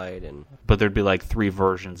Final Fight, but there'd be like 3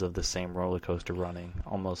 versions of the same roller coaster running,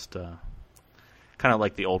 almost kind of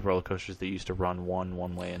like the old roller coasters that used to run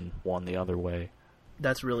one way and one the other way.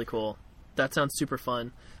 That's really cool. That sounds super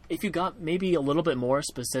fun. If you got maybe a little bit more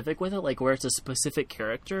specific with it, like where it's a specific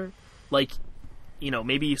character, like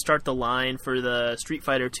maybe you start the line for the Street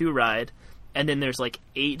Fighter 2 ride, and then there's like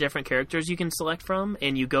 8 different characters you can select from,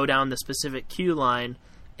 and you go down the specific queue line,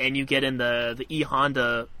 and you get in the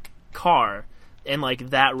E-Honda car, and like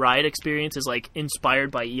that ride experience is like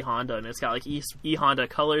inspired by E-Honda, and it's got like E-Honda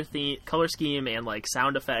color scheme and like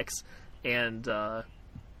sound effects, and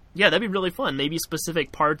that'd be really fun. Maybe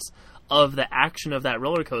specific parts of the action of that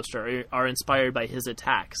roller coaster are inspired by his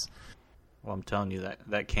attacks. Well, I'm telling you,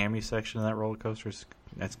 that Cammy section of that roller coaster,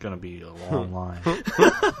 that's going to be a long line.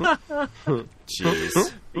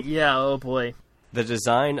 Jeez. Yeah, oh boy. The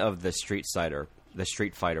design of the Street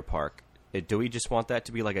Fighter park, do we just want that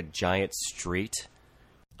to be like a giant street?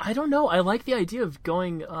 I don't know. I like the idea of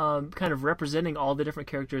going, kind of representing all the different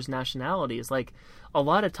characters' nationalities. Like, a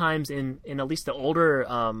lot of times in at least the older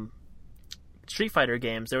Street Fighter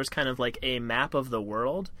games, there was kind of like a map of the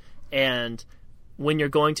world, and when you're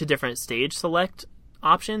going to different stage select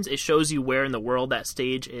options, it shows you where in the world that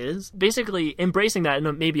stage is. Basically, embracing that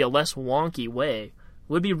in maybe a less wonky way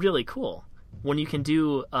would be really cool. When you can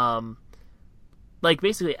do, like,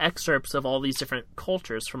 basically excerpts of all these different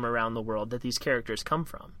cultures from around the world that these characters come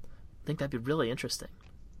from. I think that'd be really interesting.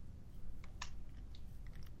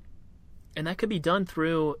 And that could be done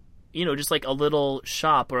through, just like a little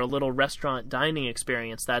shop or a little restaurant dining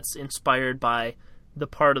experience that's inspired by the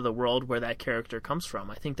part of the world where that character comes from.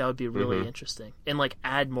 I think that would be really interesting, and like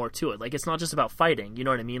add more to it. Like, it's not just about fighting, you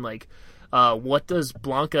know what I mean? Like, what does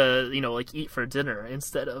Blanca, like eat for dinner,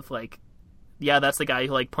 instead of like, that's the guy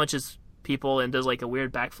who like punches people and does like a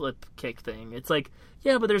weird backflip kick thing. It's like,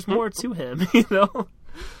 but there's more to him,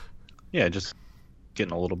 Yeah, just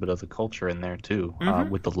getting a little bit of the culture in there too,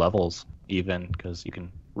 with the levels even, because you can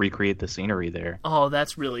recreate the scenery there. Oh,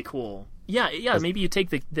 that's really cool. Yeah, maybe you take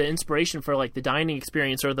the inspiration for like the dining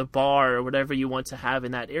experience or the bar or whatever you want to have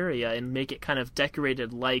in that area and make it kind of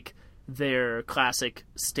decorated like their classic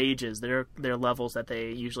stages, their levels that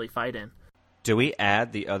they usually fight in. Do we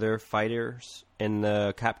add the other fighters in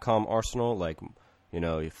the Capcom arsenal? Like,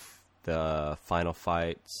 if the Final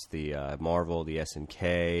Fights, the Marvel, the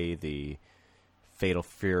SNK, the Fatal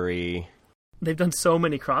Fury. They've done so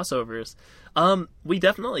many crossovers. We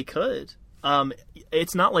definitely could.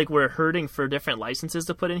 It's not like we're hurting for different licenses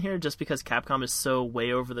to put in here just because Capcom is so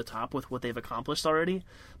way over the top with what they've accomplished already.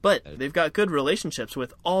 But they've got good relationships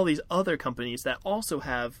with all these other companies that also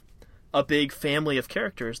have a big family of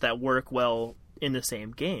characters that work well in the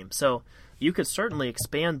same game. So you could certainly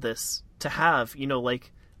expand this to have,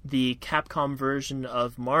 like the Capcom version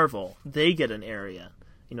of Marvel, they get an area.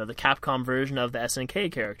 The Capcom version of the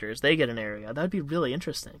SNK characters, they get an area. That would be really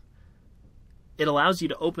interesting. It allows you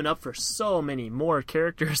to open up for so many more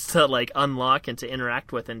characters to like unlock and to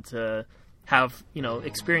interact with and to have,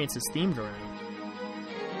 experiences themed around.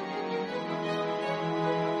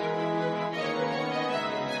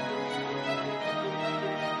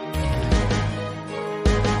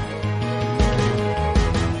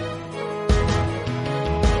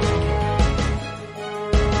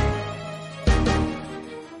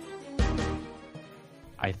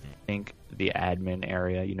 I think the admin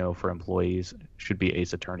area, for employees should be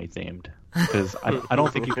Ace Attorney themed, because I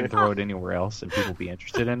don't think you can throw it anywhere else and people be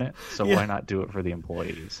interested in it. So why not do it for the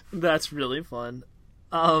employees? That's really fun.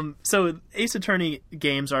 So Ace Attorney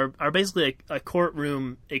games are basically a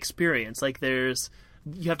courtroom experience. Like you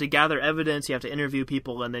have to gather evidence, you have to interview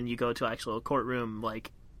people, and then you go to actual courtroom.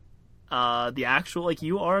 Like the actual, like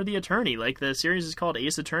you are the attorney. Like the series is called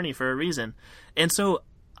Ace Attorney for a reason, and so.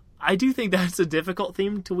 I do think that's a difficult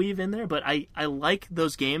theme to weave in there, but I like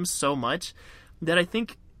those games so much that I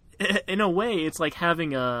think, in a way, it's like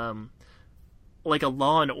having like a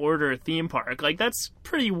Law and Order theme park. Like, that's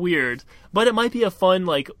pretty weird, but it might be a fun,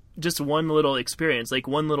 like, just one little experience, like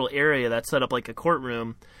one little area that's set up like a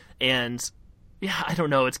courtroom, and, yeah, I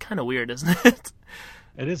don't know, it's kind of weird, isn't it?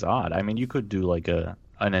 It is odd. I mean, you could do, like, an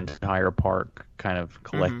entire park kind of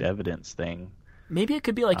collect evidence thing. Maybe it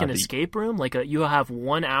could be like an escape room. Like you have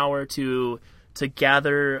 1 hour to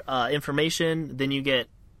gather information. Then you get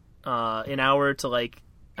an hour to like,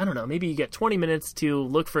 I don't know, maybe you get 20 minutes to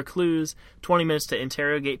look for clues, 20 minutes to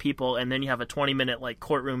interrogate people, and then you have a 20-minute like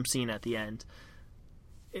courtroom scene at the end.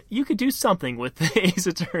 You could do something with the Ace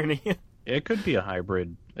Attorney. It could be a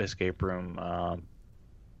hybrid escape room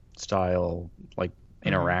style, like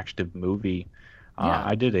interactive movie. Yeah.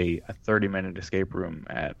 I did a 30-minute escape room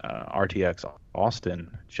at RTX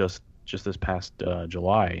Austin just this past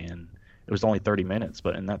July, and it was only 30 minutes.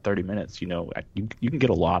 But in that 30 minutes, you can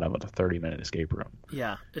get a lot out of a 30-minute escape room.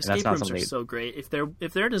 Yeah, escape rooms are so great. If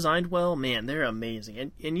they're designed well, man, they're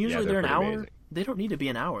amazing. And usually they're an hour. Amazing. They don't need to be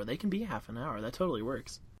an hour. They can be half an hour. That totally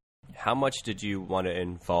works. How much did you want to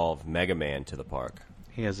involve Mega Man to the park?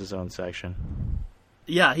 He has his own section.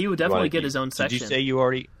 Yeah, he would definitely get his own section. Did you say you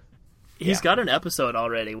already... He's got an episode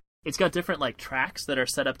already. It's got different like tracks that are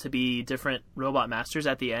set up to be different Robot Masters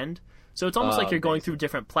at the end. So it's almost like you're going through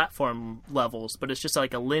different platform levels, but it's just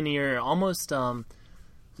like a linear, almost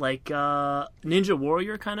like Ninja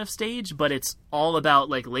Warrior kind of stage, but it's all about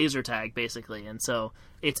like laser tag basically. And so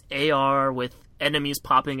it's AR with enemies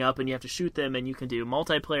popping up and you have to shoot them, and you can do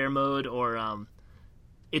multiplayer mode or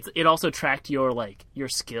it also tracked your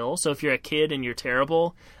skill. So if you're a kid and you're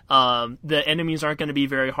terrible, the enemies aren't going to be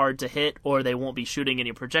very hard to hit, or they won't be shooting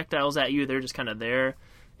any projectiles at you. They're just kind of there,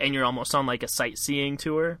 and you're almost on like a sightseeing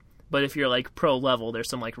tour. But if you're like pro level, there's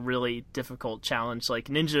some like really difficult challenge, like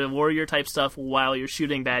Ninja Warrior type stuff while you're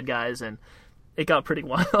shooting bad guys, and it got pretty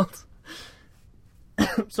wild.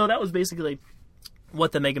 So that was basically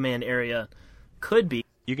what the Mega Man area could be.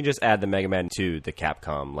 You can just add the Mega Man to the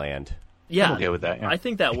Capcom land. Yeah, I'm okay with that. Yeah. I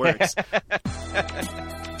think that works.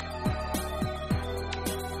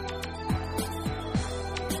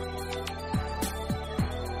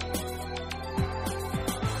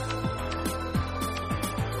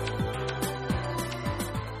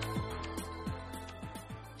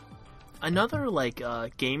 Another like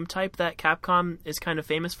game type that Capcom is kind of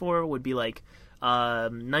famous for would be like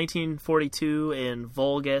 1942 and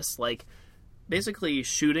Vulgus, like basically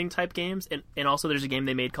shooting type games. And also there's a game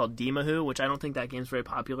they made called Demahoo, which I don't think that game's very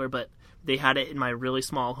popular, but they had it in my really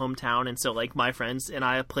small hometown, and so like my friends and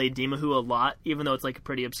I played Demahoo a lot, even though it's like a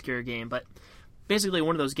pretty obscure game. But basically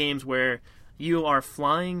one of those games where you are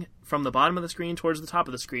flying from the bottom of the screen towards the top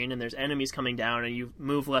of the screen, and there's enemies coming down, and you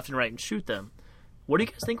move left and right and shoot them. What do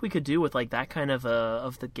you guys think we could do with like that kind of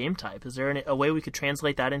the game type? Is there a way we could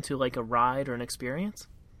translate that into like a ride or an experience?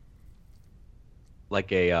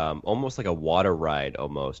 like a almost like a water ride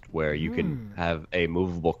almost, where you can have a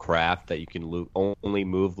movable craft that you can only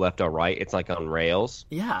move left or right. It's like on rails.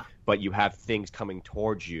 Yeah. But you have things coming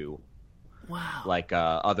towards you. Wow. Like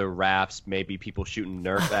other rafts, maybe people shooting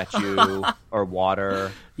Nerf at you or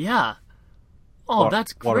water. Yeah. Oh,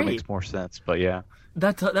 that's great. Water makes more sense, but yeah.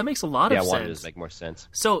 That makes a lot of sense. Yeah, water does make more sense.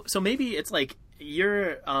 So maybe it's like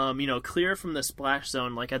you're clear from the splash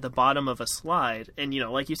zone, like at the bottom of a slide, and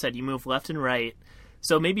like you said, you move left and right.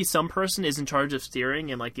 So maybe some person is in charge of steering,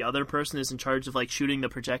 and like the other person is in charge of like shooting the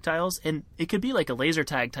projectiles, and it could be like a laser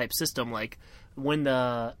tag type system, like when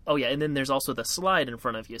and then there's also the slide in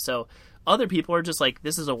front of you. So other people are just like,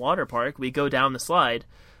 this is a water park, we go down the slide,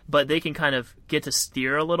 but they can kind of get to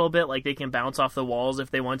steer a little bit, like they can bounce off the walls if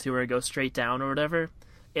they want to, or go straight down or whatever.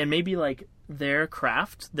 And maybe like their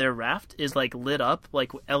raft is like lit up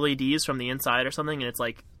like LEDs from the inside or something, and it's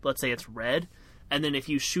like, let's say it's red, and then if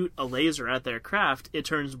you shoot a laser at their craft, it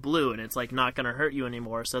turns blue, and it's like not going to hurt you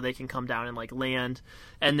anymore, so they can come down and like land,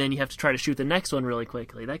 and then you have to try to shoot the next one really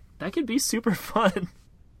quickly. That could be super fun.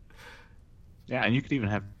 Yeah, and you could even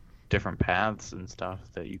have different paths and stuff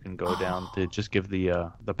that you can go down to just give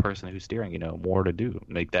the person who's steering more to do,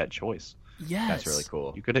 make that choice. Yes, that's really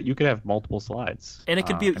cool. You could have multiple slides, and it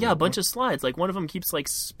could be a bunch of slides. Like one of them keeps like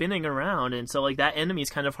spinning around, and so like that enemy is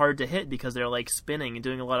kind of hard to hit because they're like spinning and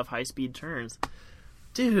doing a lot of high speed turns.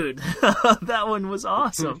 Dude, that one was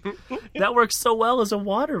awesome. That works so well as a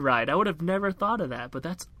water ride. I would have never thought of that, but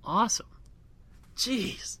that's awesome.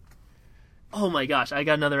 Jeez. Oh my gosh, I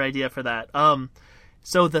got another idea for that.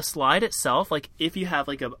 So the slide itself, like if you have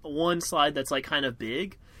like one slide that's like kind of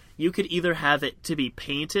big, you could either have it to be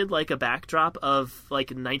painted like a backdrop of like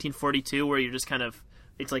 1942, where you're just kind of,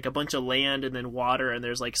 it's like a bunch of land and then water and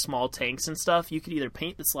there's like small tanks and stuff. You could either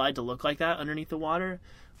paint the slide to look like that underneath the water,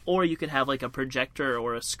 or you could have like a projector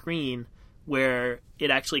or a screen where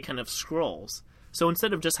it actually kind of scrolls. So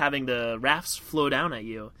instead of just having the rafts flow down at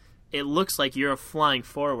you, it looks like you're flying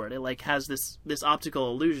forward. It like has this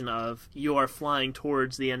optical illusion of you are flying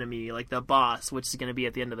towards the enemy, like the boss, which is going to be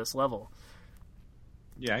at the end of this level.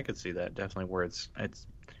 Yeah, I could see that definitely, where it's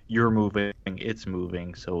you're moving, it's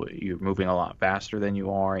moving, so you're moving a lot faster than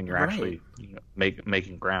you are, and you're actually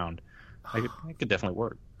making ground. It could definitely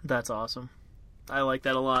work. That's awesome. I like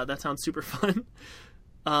that a lot. That sounds super fun.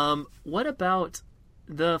 What about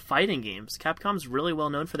the fighting games? Capcom's really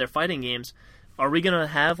well known for their fighting games. Are we going to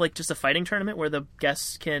have like just a fighting tournament where the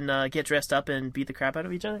guests can get dressed up and beat the crap out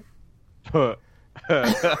of each other?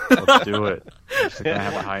 Let's do it. Just going to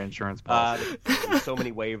have a high insurance policy. So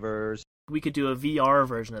many waivers. We could do a VR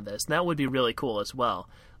version of this, and that would be really cool as well.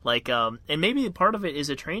 Like, and maybe part of it is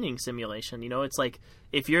a training simulation. It's like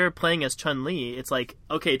if you're playing as Chun-Li, it's like,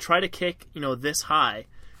 okay, try to kick, this high.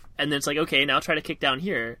 And then it's like, okay, now try to kick down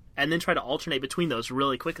here, and then try to alternate between those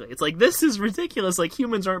really quickly. It's like, this is ridiculous. Like,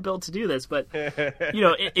 humans aren't built to do this. But,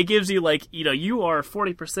 it gives you, like, you are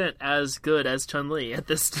 40% as good as Chun-Li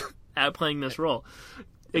at playing this role.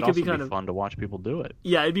 It could be kind of fun to watch people do it.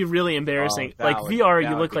 Yeah, it'd be really embarrassing. VR,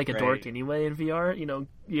 you look like a dork anyway in VR.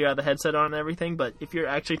 You have the headset on and everything. But if you're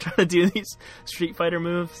actually trying to do these Street Fighter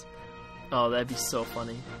moves, oh, that'd be so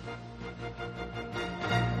funny.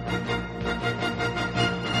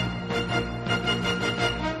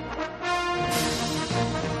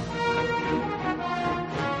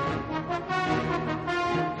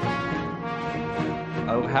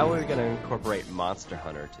 Oh, how are we going to incorporate Monster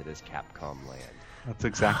Hunter to this Capcom land? That's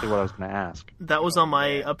exactly what I was going to ask. That was on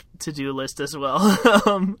my up-to-do list as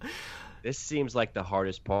well. This seems like the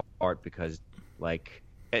hardest part because, like,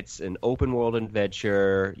 it's an open-world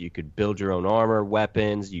adventure. You could build your own armor,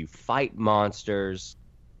 weapons. You fight monsters.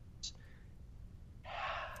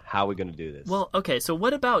 How are we going to do this? Well, okay, so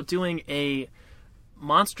what about doing a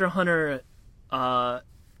Monster Hunter,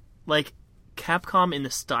 like, Capcom in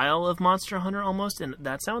the style of Monster Hunter almost? And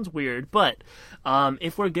that sounds weird, but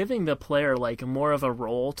if we're giving the player like more of a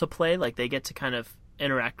role to play, like they get to kind of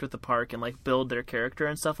interact with the park and like build their character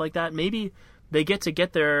and stuff like that, maybe they get to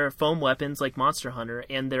get their foam weapons like Monster Hunter,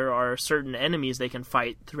 and there are certain enemies they can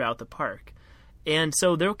fight throughout the park. And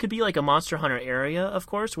so there could be like a Monster Hunter area, of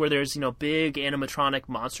course, where there's big animatronic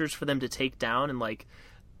monsters for them to take down and like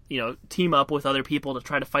team up with other people to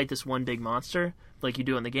try to fight this one big monster like you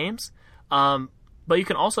do in the games. But you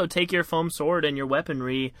can also take your foam sword and your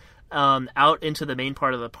weaponry out into the main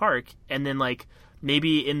part of the park, and then like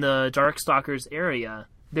maybe in the Darkstalkers area,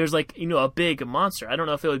 there's like a big monster. I don't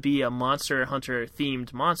know if it would be a Monster Hunter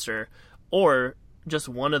themed monster, or just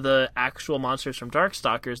one of the actual monsters from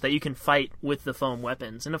Darkstalkers that you can fight with the foam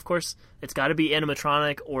weapons. And of course, it's got to be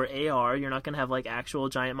animatronic or AR. You're not going to have like actual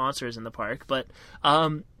giant monsters in the park, but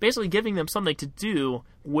basically giving them something to do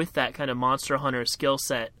with that kind of Monster Hunter skill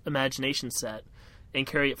set, imagination set, and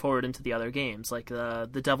carry it forward into the other games. Like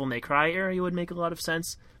the Devil May Cry area would make a lot of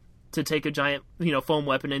sense to take a giant, foam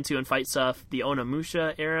weapon into and fight stuff. The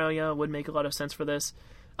Onimusha area would make a lot of sense for this.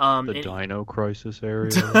 Dino Crisis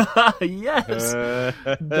area. Yes,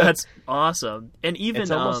 that's awesome. And even it's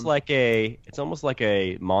almost like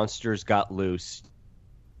a monsters got loose.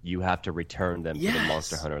 You have to return them to the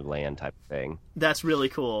Monster Hunter land type of thing. That's really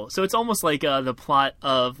cool. So it's almost like the plot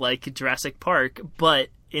of like Jurassic Park, but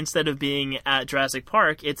instead of being at Jurassic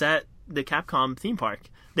Park, it's at the Capcom theme park.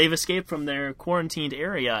 They've escaped from their quarantined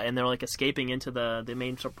area, and they're like escaping into the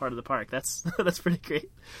main part of the park. That's pretty great.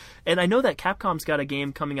 And I know that Capcom's got a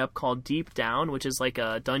game coming up called Deep Down, which is like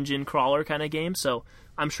a dungeon crawler kind of game. So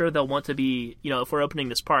I'm sure they'll want to be, if we're opening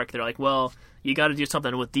this park, they're like, well, you got to do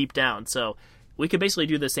something with Deep Down. So we could basically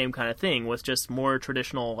do the same kind of thing with just more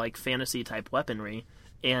traditional like fantasy type weaponry.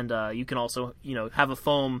 And you can also, have a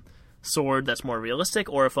foam sword that's more realistic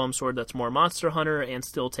or a foam sword that's more Monster Hunter and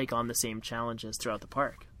still take on the same challenges throughout the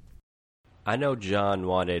park. I know John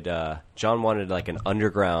wanted like an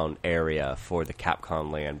underground area for the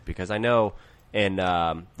Capcom land, because I know in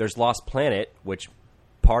there's Lost Planet, which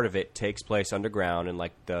part of it takes place underground in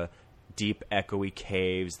like the deep echoey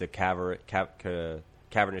caves, the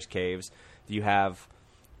cavernous caves. You have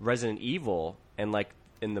Resident Evil, and like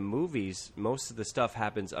in the movies, most of the stuff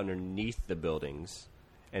happens underneath the buildings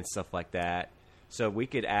and stuff like that. So we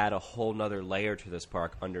could add a whole nother layer to this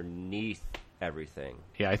park underneath everything.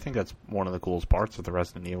 Yeah, I think that's one of the coolest parts of the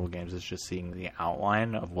Resident Evil games, is just seeing the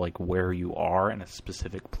outline of like where you are in a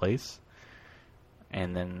specific place,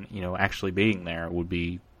 and then actually being there would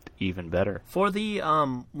be even better. For the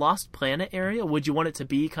Lost Planet area, would you want it to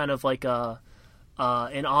be kind of like an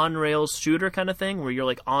on rails shooter kind of thing, where you're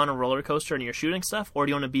like on a roller coaster and you're shooting stuff, or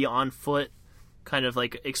do you want to be on foot, kind of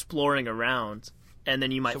like exploring around, and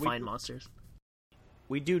then you might find monsters?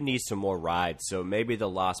 We do need some more rides, so maybe the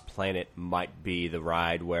Lost Planet might be the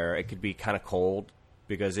ride where it could be kind of cold,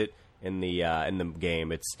 because in the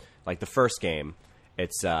game, it's like the first game,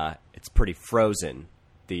 it's pretty frozen,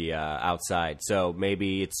 the outside. So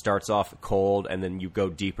maybe it starts off cold and then you go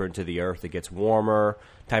deeper into the earth, it gets warmer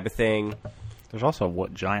type of thing. There's also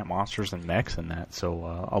giant monsters and mechs in that,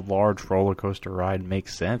 so a large roller coaster ride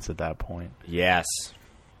makes sense at that point. Yes,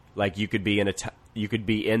 like you could be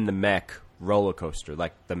in the mech roller coaster,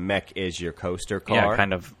 like the mech is your coaster car. Yeah,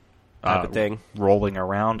 kind of type of thing, rolling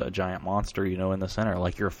around a giant monster, in the center,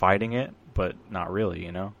 like you're fighting it, but not really,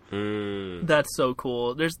 That's so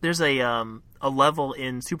cool. There's a level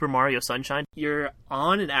in Super Mario Sunshine. You're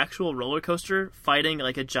on an actual roller coaster fighting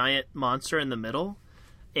like a giant monster in the middle,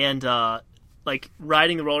 and like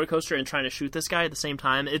riding the roller coaster and trying to shoot this guy at the same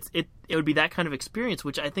time. It would be that kind of experience,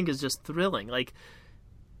 which I think is just thrilling. Like,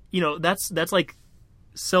 that's like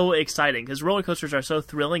so exciting, because roller coasters are so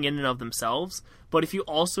thrilling in and of themselves, but if you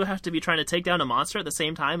also have to be trying to take down a monster at the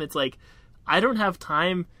same time, it's like, I don't have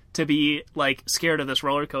time to be like scared of this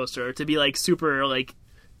roller coaster, or to be like super like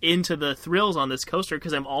into the thrills on this coaster,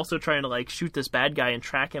 because I'm also trying to like shoot this bad guy and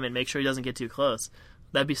track him and make sure he doesn't get too close.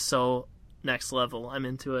 That'd be so next level. I'm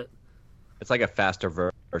into it. It's like a faster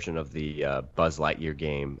version of the Buzz Lightyear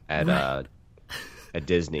game at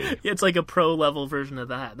Disney. It's like a pro level version of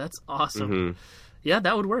that. That's awesome. Mm-hmm. Yeah,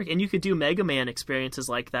 that would work. And you could do Mega Man experiences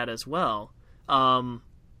like that as well. I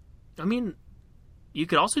mean, you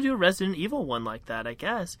could also do a Resident Evil one like that, I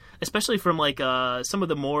guess. Especially from like some of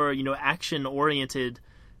the more, action-oriented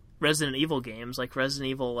Resident Evil games, like Resident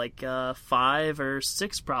Evil 5 or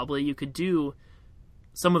 6 probably. You could do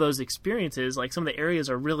some of those experiences. Like some of the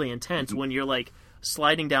areas are really intense when you're like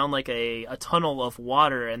sliding down like a tunnel of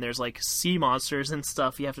water and there's like sea monsters and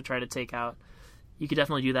stuff you have to try to take out. You could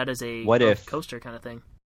definitely do that as a coaster kind of thing.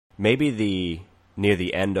 Maybe near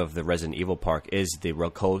the end of the Resident Evil park is the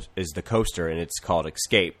coaster, and it's called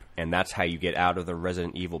Escape, and that's how you get out of the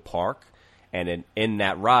Resident Evil park. And in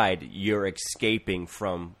that ride, you're escaping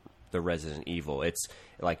from the Resident Evil. It's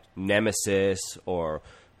like Nemesis or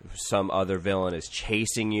some other villain is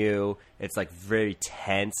chasing you. It's like very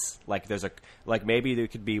tense. Like maybe there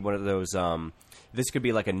could be one of those. This could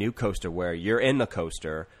be like a new coaster where you're in the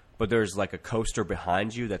coaster, but there's like a coaster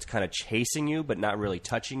behind you that's kind of chasing you, but not really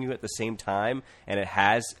touching you at the same time. And it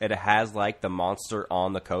has like the monster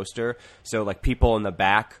on the coaster. So like people in the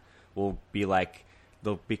back will be like,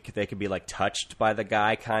 they could be like touched by the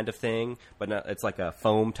guy kind of thing, but not, it's like a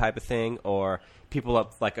foam type of thing. Or people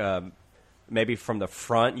up like maybe from the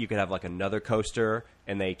front you could have like another coaster,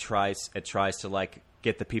 and it tries to like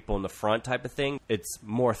get the people in the front type of thing. It's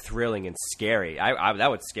more thrilling and scary. I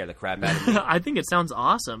that would scare the crap out of me. I think it sounds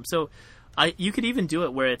awesome. So you could even do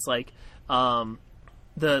it where it's like the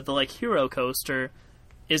like hero coaster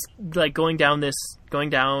is like going down the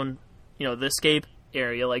escape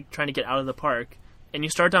area, like trying to get out of the park, and you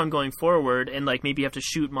start down going forward, and like maybe you have to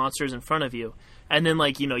shoot monsters in front of you, and then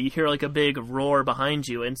like you hear like a big roar behind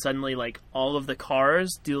you, and suddenly like all of the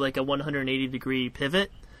cars do like a 180 degree pivot,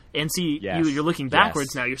 and see you're looking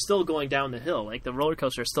backwards now. You're still going down the hill, like the roller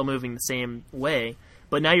coaster is still moving the same way,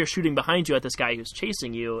 but now you're shooting behind you at this guy who's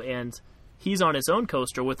chasing you, and he's on his own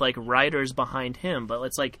coaster with like riders behind him, but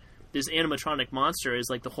it's like this animatronic monster is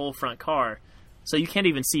like the whole front car. So you can't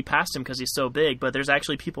even see past him because he's so big, but there's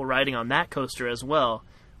actually people riding on that coaster as well,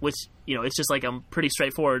 which, it's just like a pretty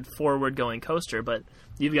straightforward forward-going coaster, but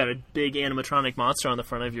you've got a big animatronic monster on the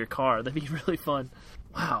front of your car. That'd be really fun.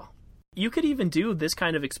 Wow. You could even do this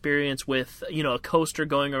kind of experience with, a coaster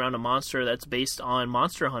going around a monster that's based on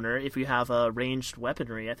Monster Hunter if you have a ranged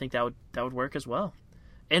weaponry. I think that would work as well.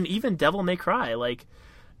 And even Devil May Cry, like...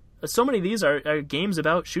 So many of these are games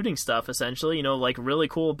about shooting stuff, essentially, like really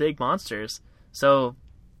cool big monsters. So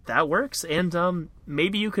that works. And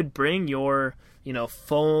maybe you could bring your,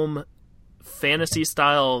 foam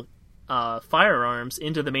fantasy-style firearms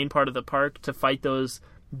into the main part of the park to fight those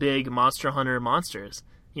big Monster Hunter monsters.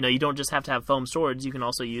 You don't just have to have foam swords. You can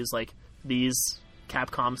also use, like, these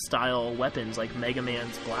Capcom-style weapons, like Mega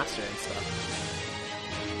Man's blaster and stuff.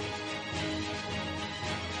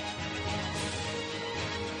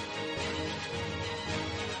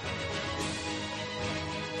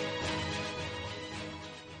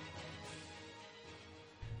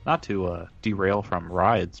 Not to derail from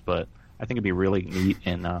rides, but I think it'd be really neat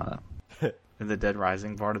in the Dead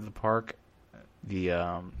Rising part of the park. The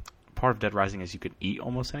part of Dead Rising is you could eat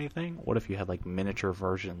almost anything. What if you had like miniature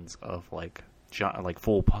versions of like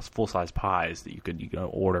full size pies that you could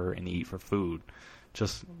order and eat for food?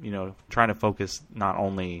 Just trying to focus not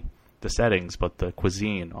only the settings but the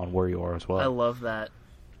cuisine on where you are as well. I love that.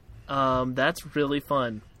 That's really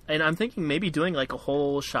fun, and I'm thinking maybe doing like a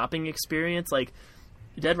whole shopping experience, like.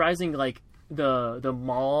 Dead Rising, like the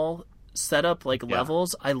mall setup, like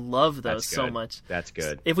levels, I love those so much. That's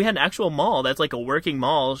good. If we had an actual mall that's like a working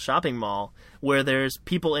mall, shopping mall, where there's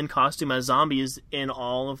people in costume as zombies in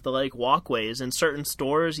all of the like walkways, and certain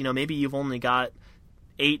stores, maybe you've only got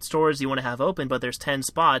 8 stores you want to have open, but there's 10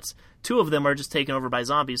 spots. 2 of them are just taken over by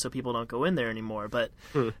zombies, so people don't go in there anymore. But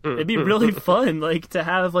it'd be really fun, like, to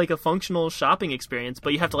have like a functional shopping experience.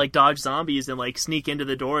 But you have to like dodge zombies and like sneak into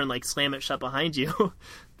the door and like slam it shut behind you. It'd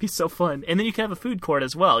be so fun. And then you can have a food court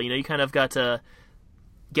as well. You kind of got to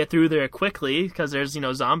get through there quickly because there's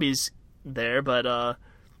zombies there. But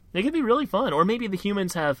it could be really fun. Or maybe the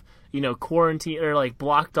humans have quarantine or like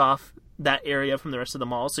blocked off that area from the rest of the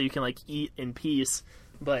mall, so you can like eat in peace.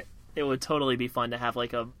 But it would totally be fun to have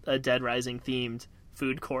like a Dead Rising themed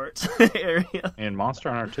food court area. And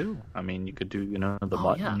Monster Hunter too. I mean, you could do the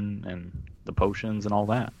mutton and the potions and all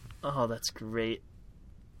that. Oh, that's great.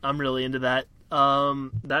 I'm really into that.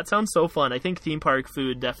 That sounds so fun. I think theme park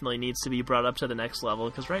food definitely needs to be brought up to the next level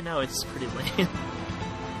because right now it's pretty lame.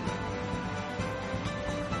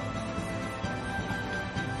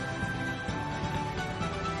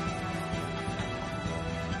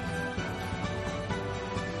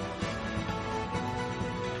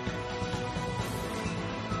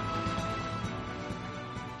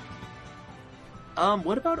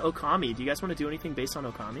 What about Okami? Do you guys want to do anything based on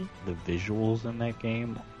Okami? The visuals in that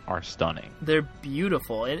game are stunning. They're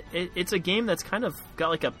beautiful. It's a game that's kind of got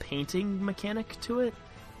like a painting mechanic to it,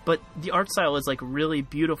 but the art style is like really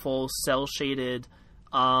beautiful, cel-shaded.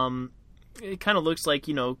 It kind of looks like,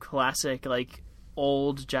 classic, like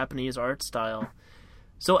old Japanese art style.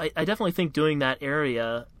 So I definitely think doing that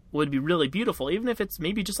area would be really beautiful, even if it's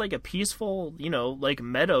maybe just like a peaceful, like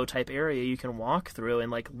meadow type area you can walk through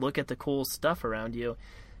and like look at the cool stuff around you.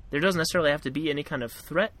 There doesn't necessarily have to be any kind of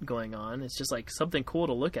threat going on. It's just like something cool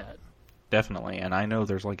to look at. Definitely. And I know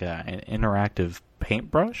there's like an interactive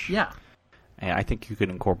paintbrush. Yeah. And I think you could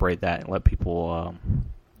incorporate that and let people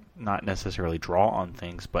not necessarily draw on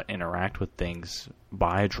things, but interact with things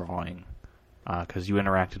by drawing. Because you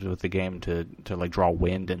interacted with the game to like draw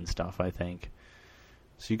wind and stuff, I think.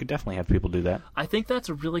 So you could definitely have people do that. I think that's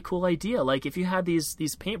a really cool idea. Like if you had these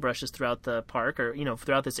paintbrushes throughout the park, or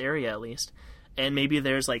throughout this area at least, and maybe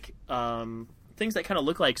there's like things that kind of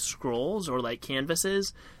look like scrolls or like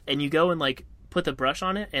canvases, and you go and like put the brush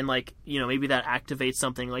on it, and like maybe that activates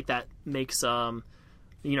something, like that makes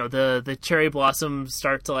you know, the cherry blossoms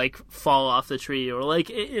start to like fall off the tree, or like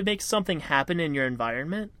it makes something happen in your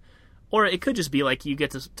environment. Or it could just be like you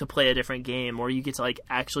get to play a different game, or you get to like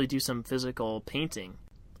actually do some physical painting.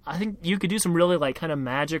 I think you could do some really like kind of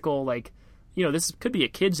magical, like, you know, this could be a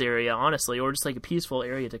kids area, honestly, or just like a peaceful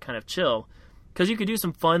area to kind of chill, because you could do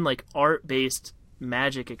some fun like art-based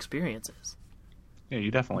magic experiences. Yeah,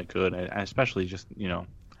 you definitely could, and especially just, you know,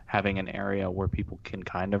 having an area where people can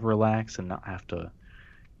kind of relax and not have to,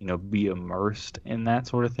 you know, be immersed in that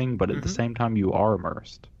sort of thing, but at the same time you are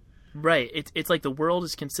immersed. Right. It's like the world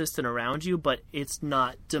is consistent around you, but it's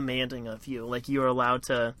not demanding of you. Like, you're allowed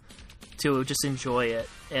to just enjoy it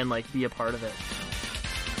and like be a part of it.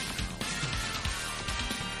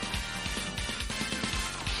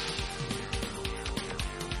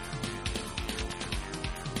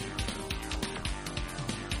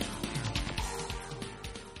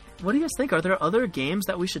 What do you guys think? Are there other games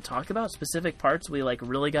that we should talk about? Specific parts we like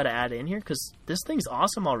really got to add in here? Because this thing's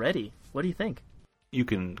awesome already. What do you think? You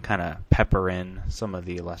can kind of pepper in some of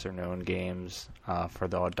the lesser-known games for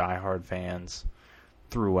the diehard fans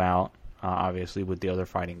throughout. Obviously, with the other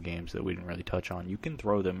fighting games that we didn't really touch on, you can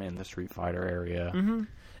throw them in the Street Fighter area. Mm-hmm.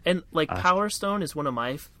 And like Power Stone is one of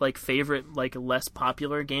my like favorite, like less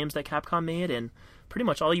popular games that Capcom made, and pretty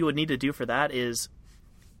much all you would need to do for that is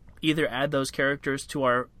either add those characters to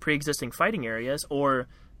our pre-existing fighting areas, or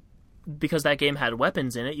because that game had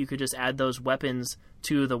weapons in it, you could just add those weapons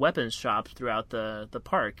to the weapons shops throughout the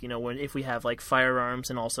park. You know, if we have like firearms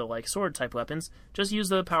and also like sword type weapons, just use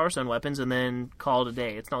the Power Stone weapons and then call it a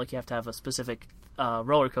day. It's not like you have to have a specific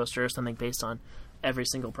roller coaster or something based on every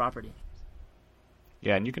single property.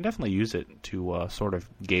 Yeah, and you can definitely use it to sort of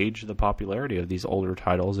gauge the popularity of these older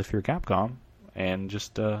titles if you're Capcom, and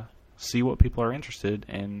just see what people are interested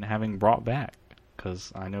in having brought back.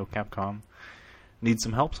 Because I know Capcom needs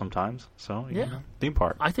some help sometimes. So, yeah, theme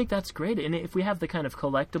park. I think that's great. And if we have the kind of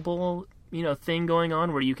collectible, you know, thing going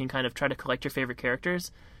on where you can kind of try to collect your favorite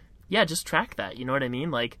characters, yeah, just track that. You know what I mean?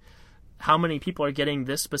 Like, how many people are getting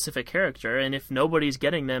this specific character, and if nobody's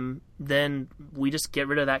getting them, then we just get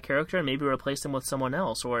rid of that character and maybe replace them with someone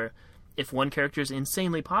else. Or if one character is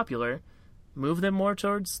insanely popular, move them more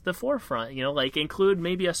towards the forefront, you know, like include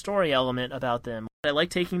maybe a story element about them. I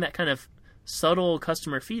like taking that kind of subtle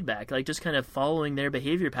customer feedback, like just kind of following their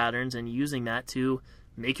behavior patterns and using that to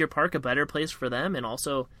make your park a better place for them, and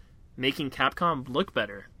also making Capcom look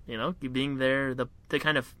better, you know, being there, the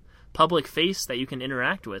kind of public face that you can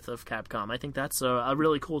interact with of Capcom. I think that's a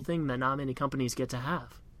really cool thing that not many companies get to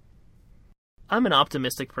have. I'm an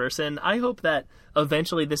optimistic person. I hope that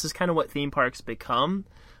eventually this is kind of what theme parks become.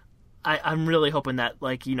 I'm really hoping that,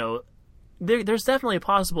 like, you know, there's definitely a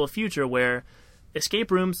possible future where escape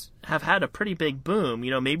rooms have had a pretty big boom. You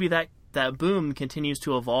know, maybe that boom continues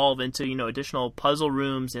to evolve into, you know, additional puzzle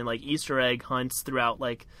rooms and, like, Easter egg hunts throughout,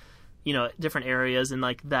 like, you know, different areas, and,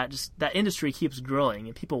 like, that industry keeps growing,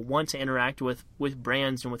 and people want to interact with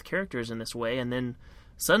brands and with characters in this way, and then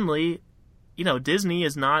suddenly, you know, Disney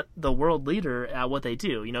is not the world leader at what they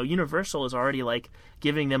do. You know, Universal is already, like,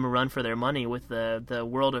 giving them a run for their money with the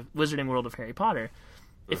Wizarding World of Harry Potter.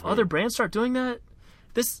 If other brands start doing that,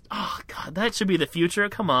 that should be the future.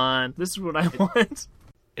 Come on. This is what I want.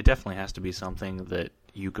 It definitely has to be something that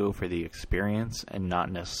you go for the experience and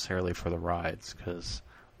not necessarily for the rides, because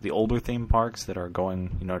the older theme parks that are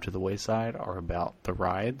going, you know, to the wayside are about the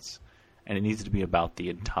rides, and it needs to be about the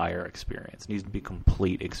entire experience. It needs to be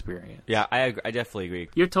complete experience. Yeah, I definitely agree.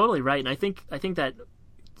 You're totally right, and I think that,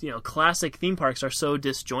 you know, classic theme parks are so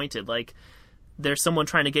disjointed. Like, there's someone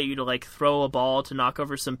trying to get you to, like, throw a ball to knock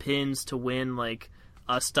over some pins to win, like,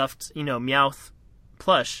 a stuffed, you know, Meowth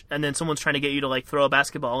plush, and then someone's trying to get you to, like, throw a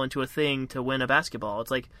basketball into a thing to win a basketball. It's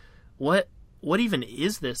like, what even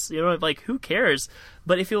is this? You know, like, who cares?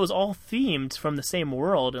 But if it was all themed from the same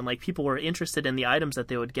world, and, like, people were interested in the items that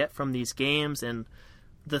they would get from these games, and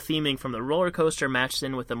the theming from the roller coaster matched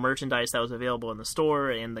in with the merchandise that was available in the store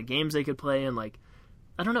and the games they could play, and, like,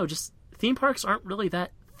 I don't know, just theme parks aren't really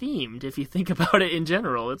that themed if you think about it in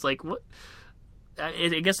general. It's like, what? I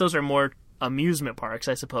guess those are more amusement parks,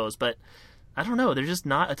 I suppose, but I don't know. There's just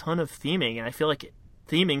not a ton of theming, and I feel like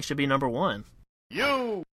theming should be number one.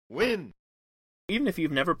 You win! Even if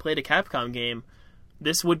you've never played a Capcom game,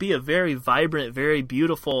 this would be a very vibrant, very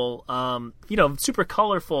beautiful, you know, super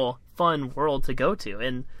colorful, fun world to go to.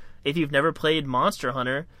 And if you've never played Monster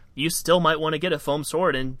Hunter, you still might want to get a foam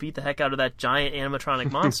sword and beat the heck out of that giant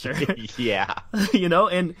animatronic monster. Yeah. You know,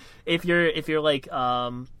 and if you're like,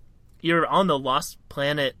 you're on the Lost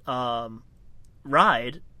Planet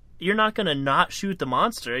ride, you're not going to not shoot the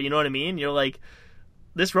monster. You know what I mean? You're like,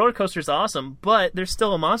 this roller coaster is awesome, but there's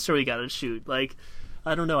still a monster we got to shoot. Like,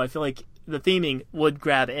 I don't know. I feel like the theming would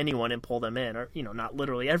grab anyone and pull them in, or not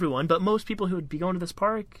literally everyone, but most people who would be going to this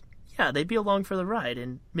park, yeah, they'd be along for the ride,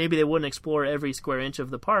 and maybe they wouldn't explore every square inch of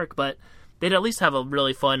the park, but they'd at least have a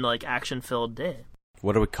really fun, like, action-filled day.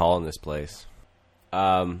 What are we calling this place?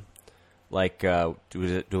 Do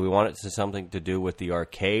we want it to something to do with the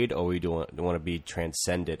arcade, or we do want to be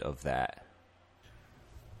transcendent of that?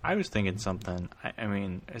 I was thinking something. I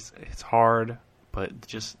mean, it's hard, but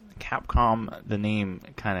just Capcom, the name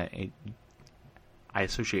I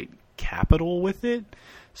associate capital with it.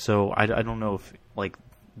 So I don't know if like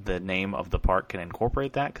the name of the park can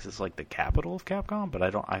incorporate that because it's like the capital of Capcom. But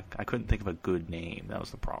I couldn't think of a good name. That was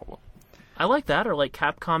the problem. I like that, or like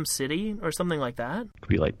Capcom City, or something like that. Could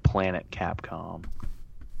be like Planet Capcom.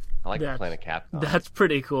 I like Planet Capcom. That's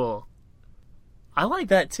pretty cool. I like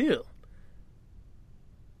that too.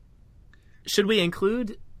 Should we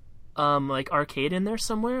include like arcade in there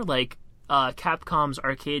somewhere, like Capcom's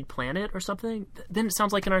Arcade Planet or something? Then it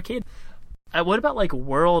sounds like an arcade. What about like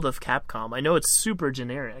World of Capcom? I know it's super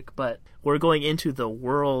generic, but we're going into the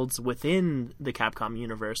worlds within the Capcom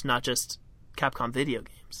universe, not just Capcom video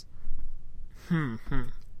games.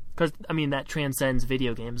 Because I mean that transcends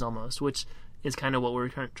video games almost, which is kind of what we're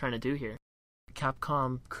trying to do here.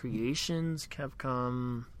 Capcom Creations,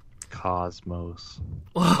 Capcom Cosmos.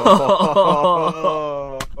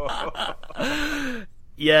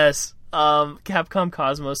 Yes, Capcom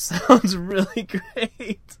Cosmos sounds really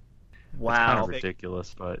great. Wow, it's kind of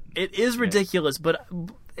ridiculous, but it is ridiculous, but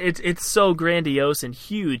it's so grandiose and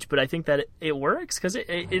huge. But I think that it works because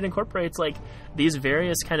it incorporates like these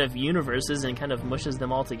various kind of universes and kind of mushes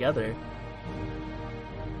them all together.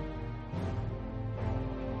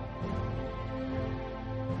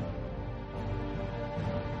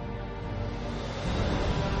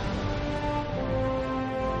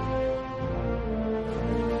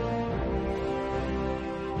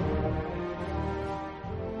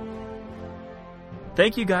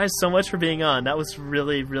 Thank you guys so much for being on. That was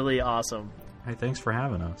really, really awesome. Hey, thanks for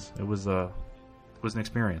having us. It was an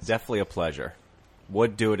experience. Definitely a pleasure.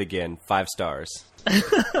 Would do it again. 5 stars.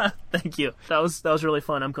 Thank you. That was really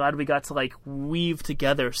fun. I'm glad we got to like weave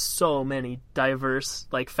together so many diverse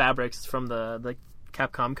like fabrics from the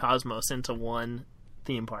Capcom Cosmos into one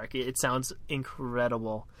theme park. It sounds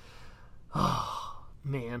incredible. Oh,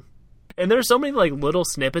 man. And there's so many like little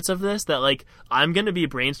snippets of this that like I'm going to be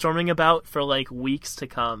brainstorming about for like weeks to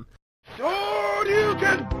come.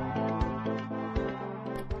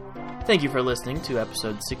 Thank you for listening to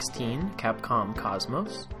episode 16, Capcom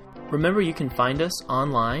Cosmos. Remember, you can find us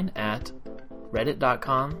online at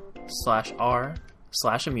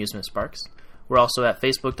reddit.com/r/amusementsparks. We're also at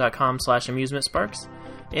facebook.com/amusementsparks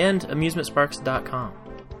and amusementsparks.com.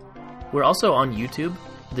 We're also on YouTube.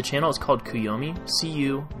 The channel is called Kuyomi,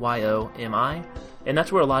 Cuyomi, and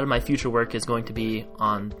that's where a lot of my future work is going to be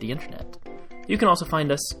on the internet. You can also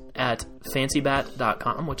find us at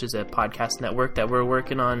fancybat.com, which is a podcast network that we're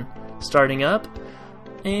working on starting up,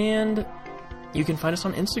 and you can find us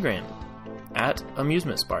on Instagram at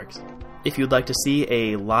Amusement Sparks. If you'd like to see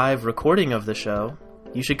a live recording of the show,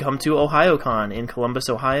 you should come to OhioCon in Columbus,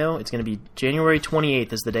 Ohio. It's going to be January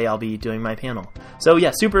 28th is the day I'll be doing my panel. So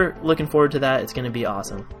yeah, super looking forward to that. It's going to be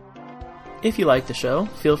awesome. If you like the show,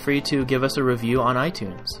 feel free to give us a review on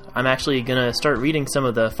iTunes. I'm actually going to start reading some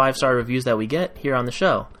of the 5-star reviews that we get here on the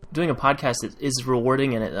show. Doing a podcast is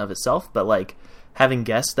rewarding in and of itself, but like having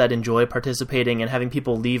guests that enjoy participating and having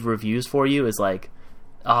people leave reviews for you is like,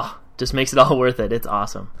 just makes it all worth it. It's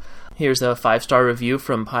awesome. Here's a 5-star review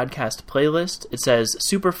from Podcast Playlist. It says,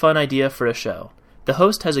 super fun idea for a show. The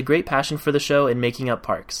host has a great passion for the show and making up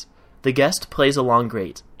parks. The guest plays along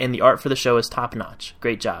great, and the art for the show is top-notch.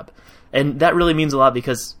 Great job. And that really means a lot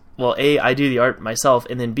because, well, A, I do the art myself,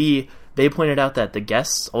 and then B, they pointed out that the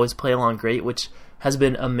guests always play along great, which has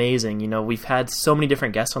been amazing. You know, we've had so many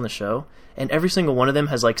different guests on the show, and every single one of them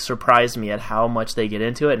has, like, surprised me at how much they get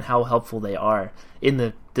into it and how helpful they are in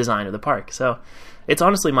the design of the park. So it's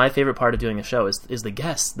honestly my favorite part of doing a show is the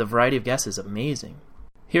guests. The variety of guests is amazing.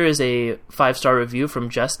 Here is a 5-star review from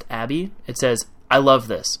Just Abby. It says, I love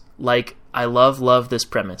this. Like, I love this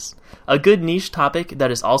premise. A good niche topic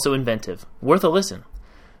that is also inventive. Worth a listen.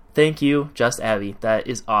 Thank you, Just Abby. That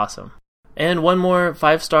is awesome. And one more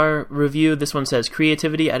 5-star review. This one says,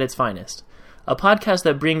 creativity at its finest. A podcast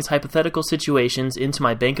that brings hypothetical situations into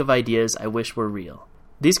my bank of ideas I wish were real.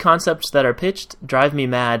 These concepts that are pitched drive me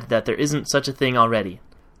mad that there isn't such a thing already.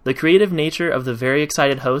 The creative nature of the very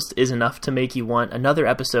excited host is enough to make you want another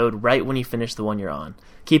episode right when you finish the one you're on.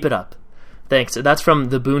 Keep it up. Thanks. That's from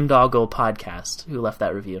the Boondoggle Podcast, who left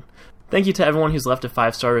that review. Thank you to everyone who's left a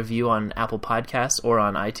 5-star review on Apple Podcasts or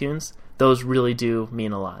on iTunes. Those really do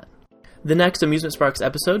mean a lot. The next Amusement Sparks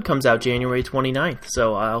episode comes out January 29th,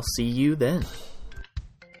 so I'll see you then.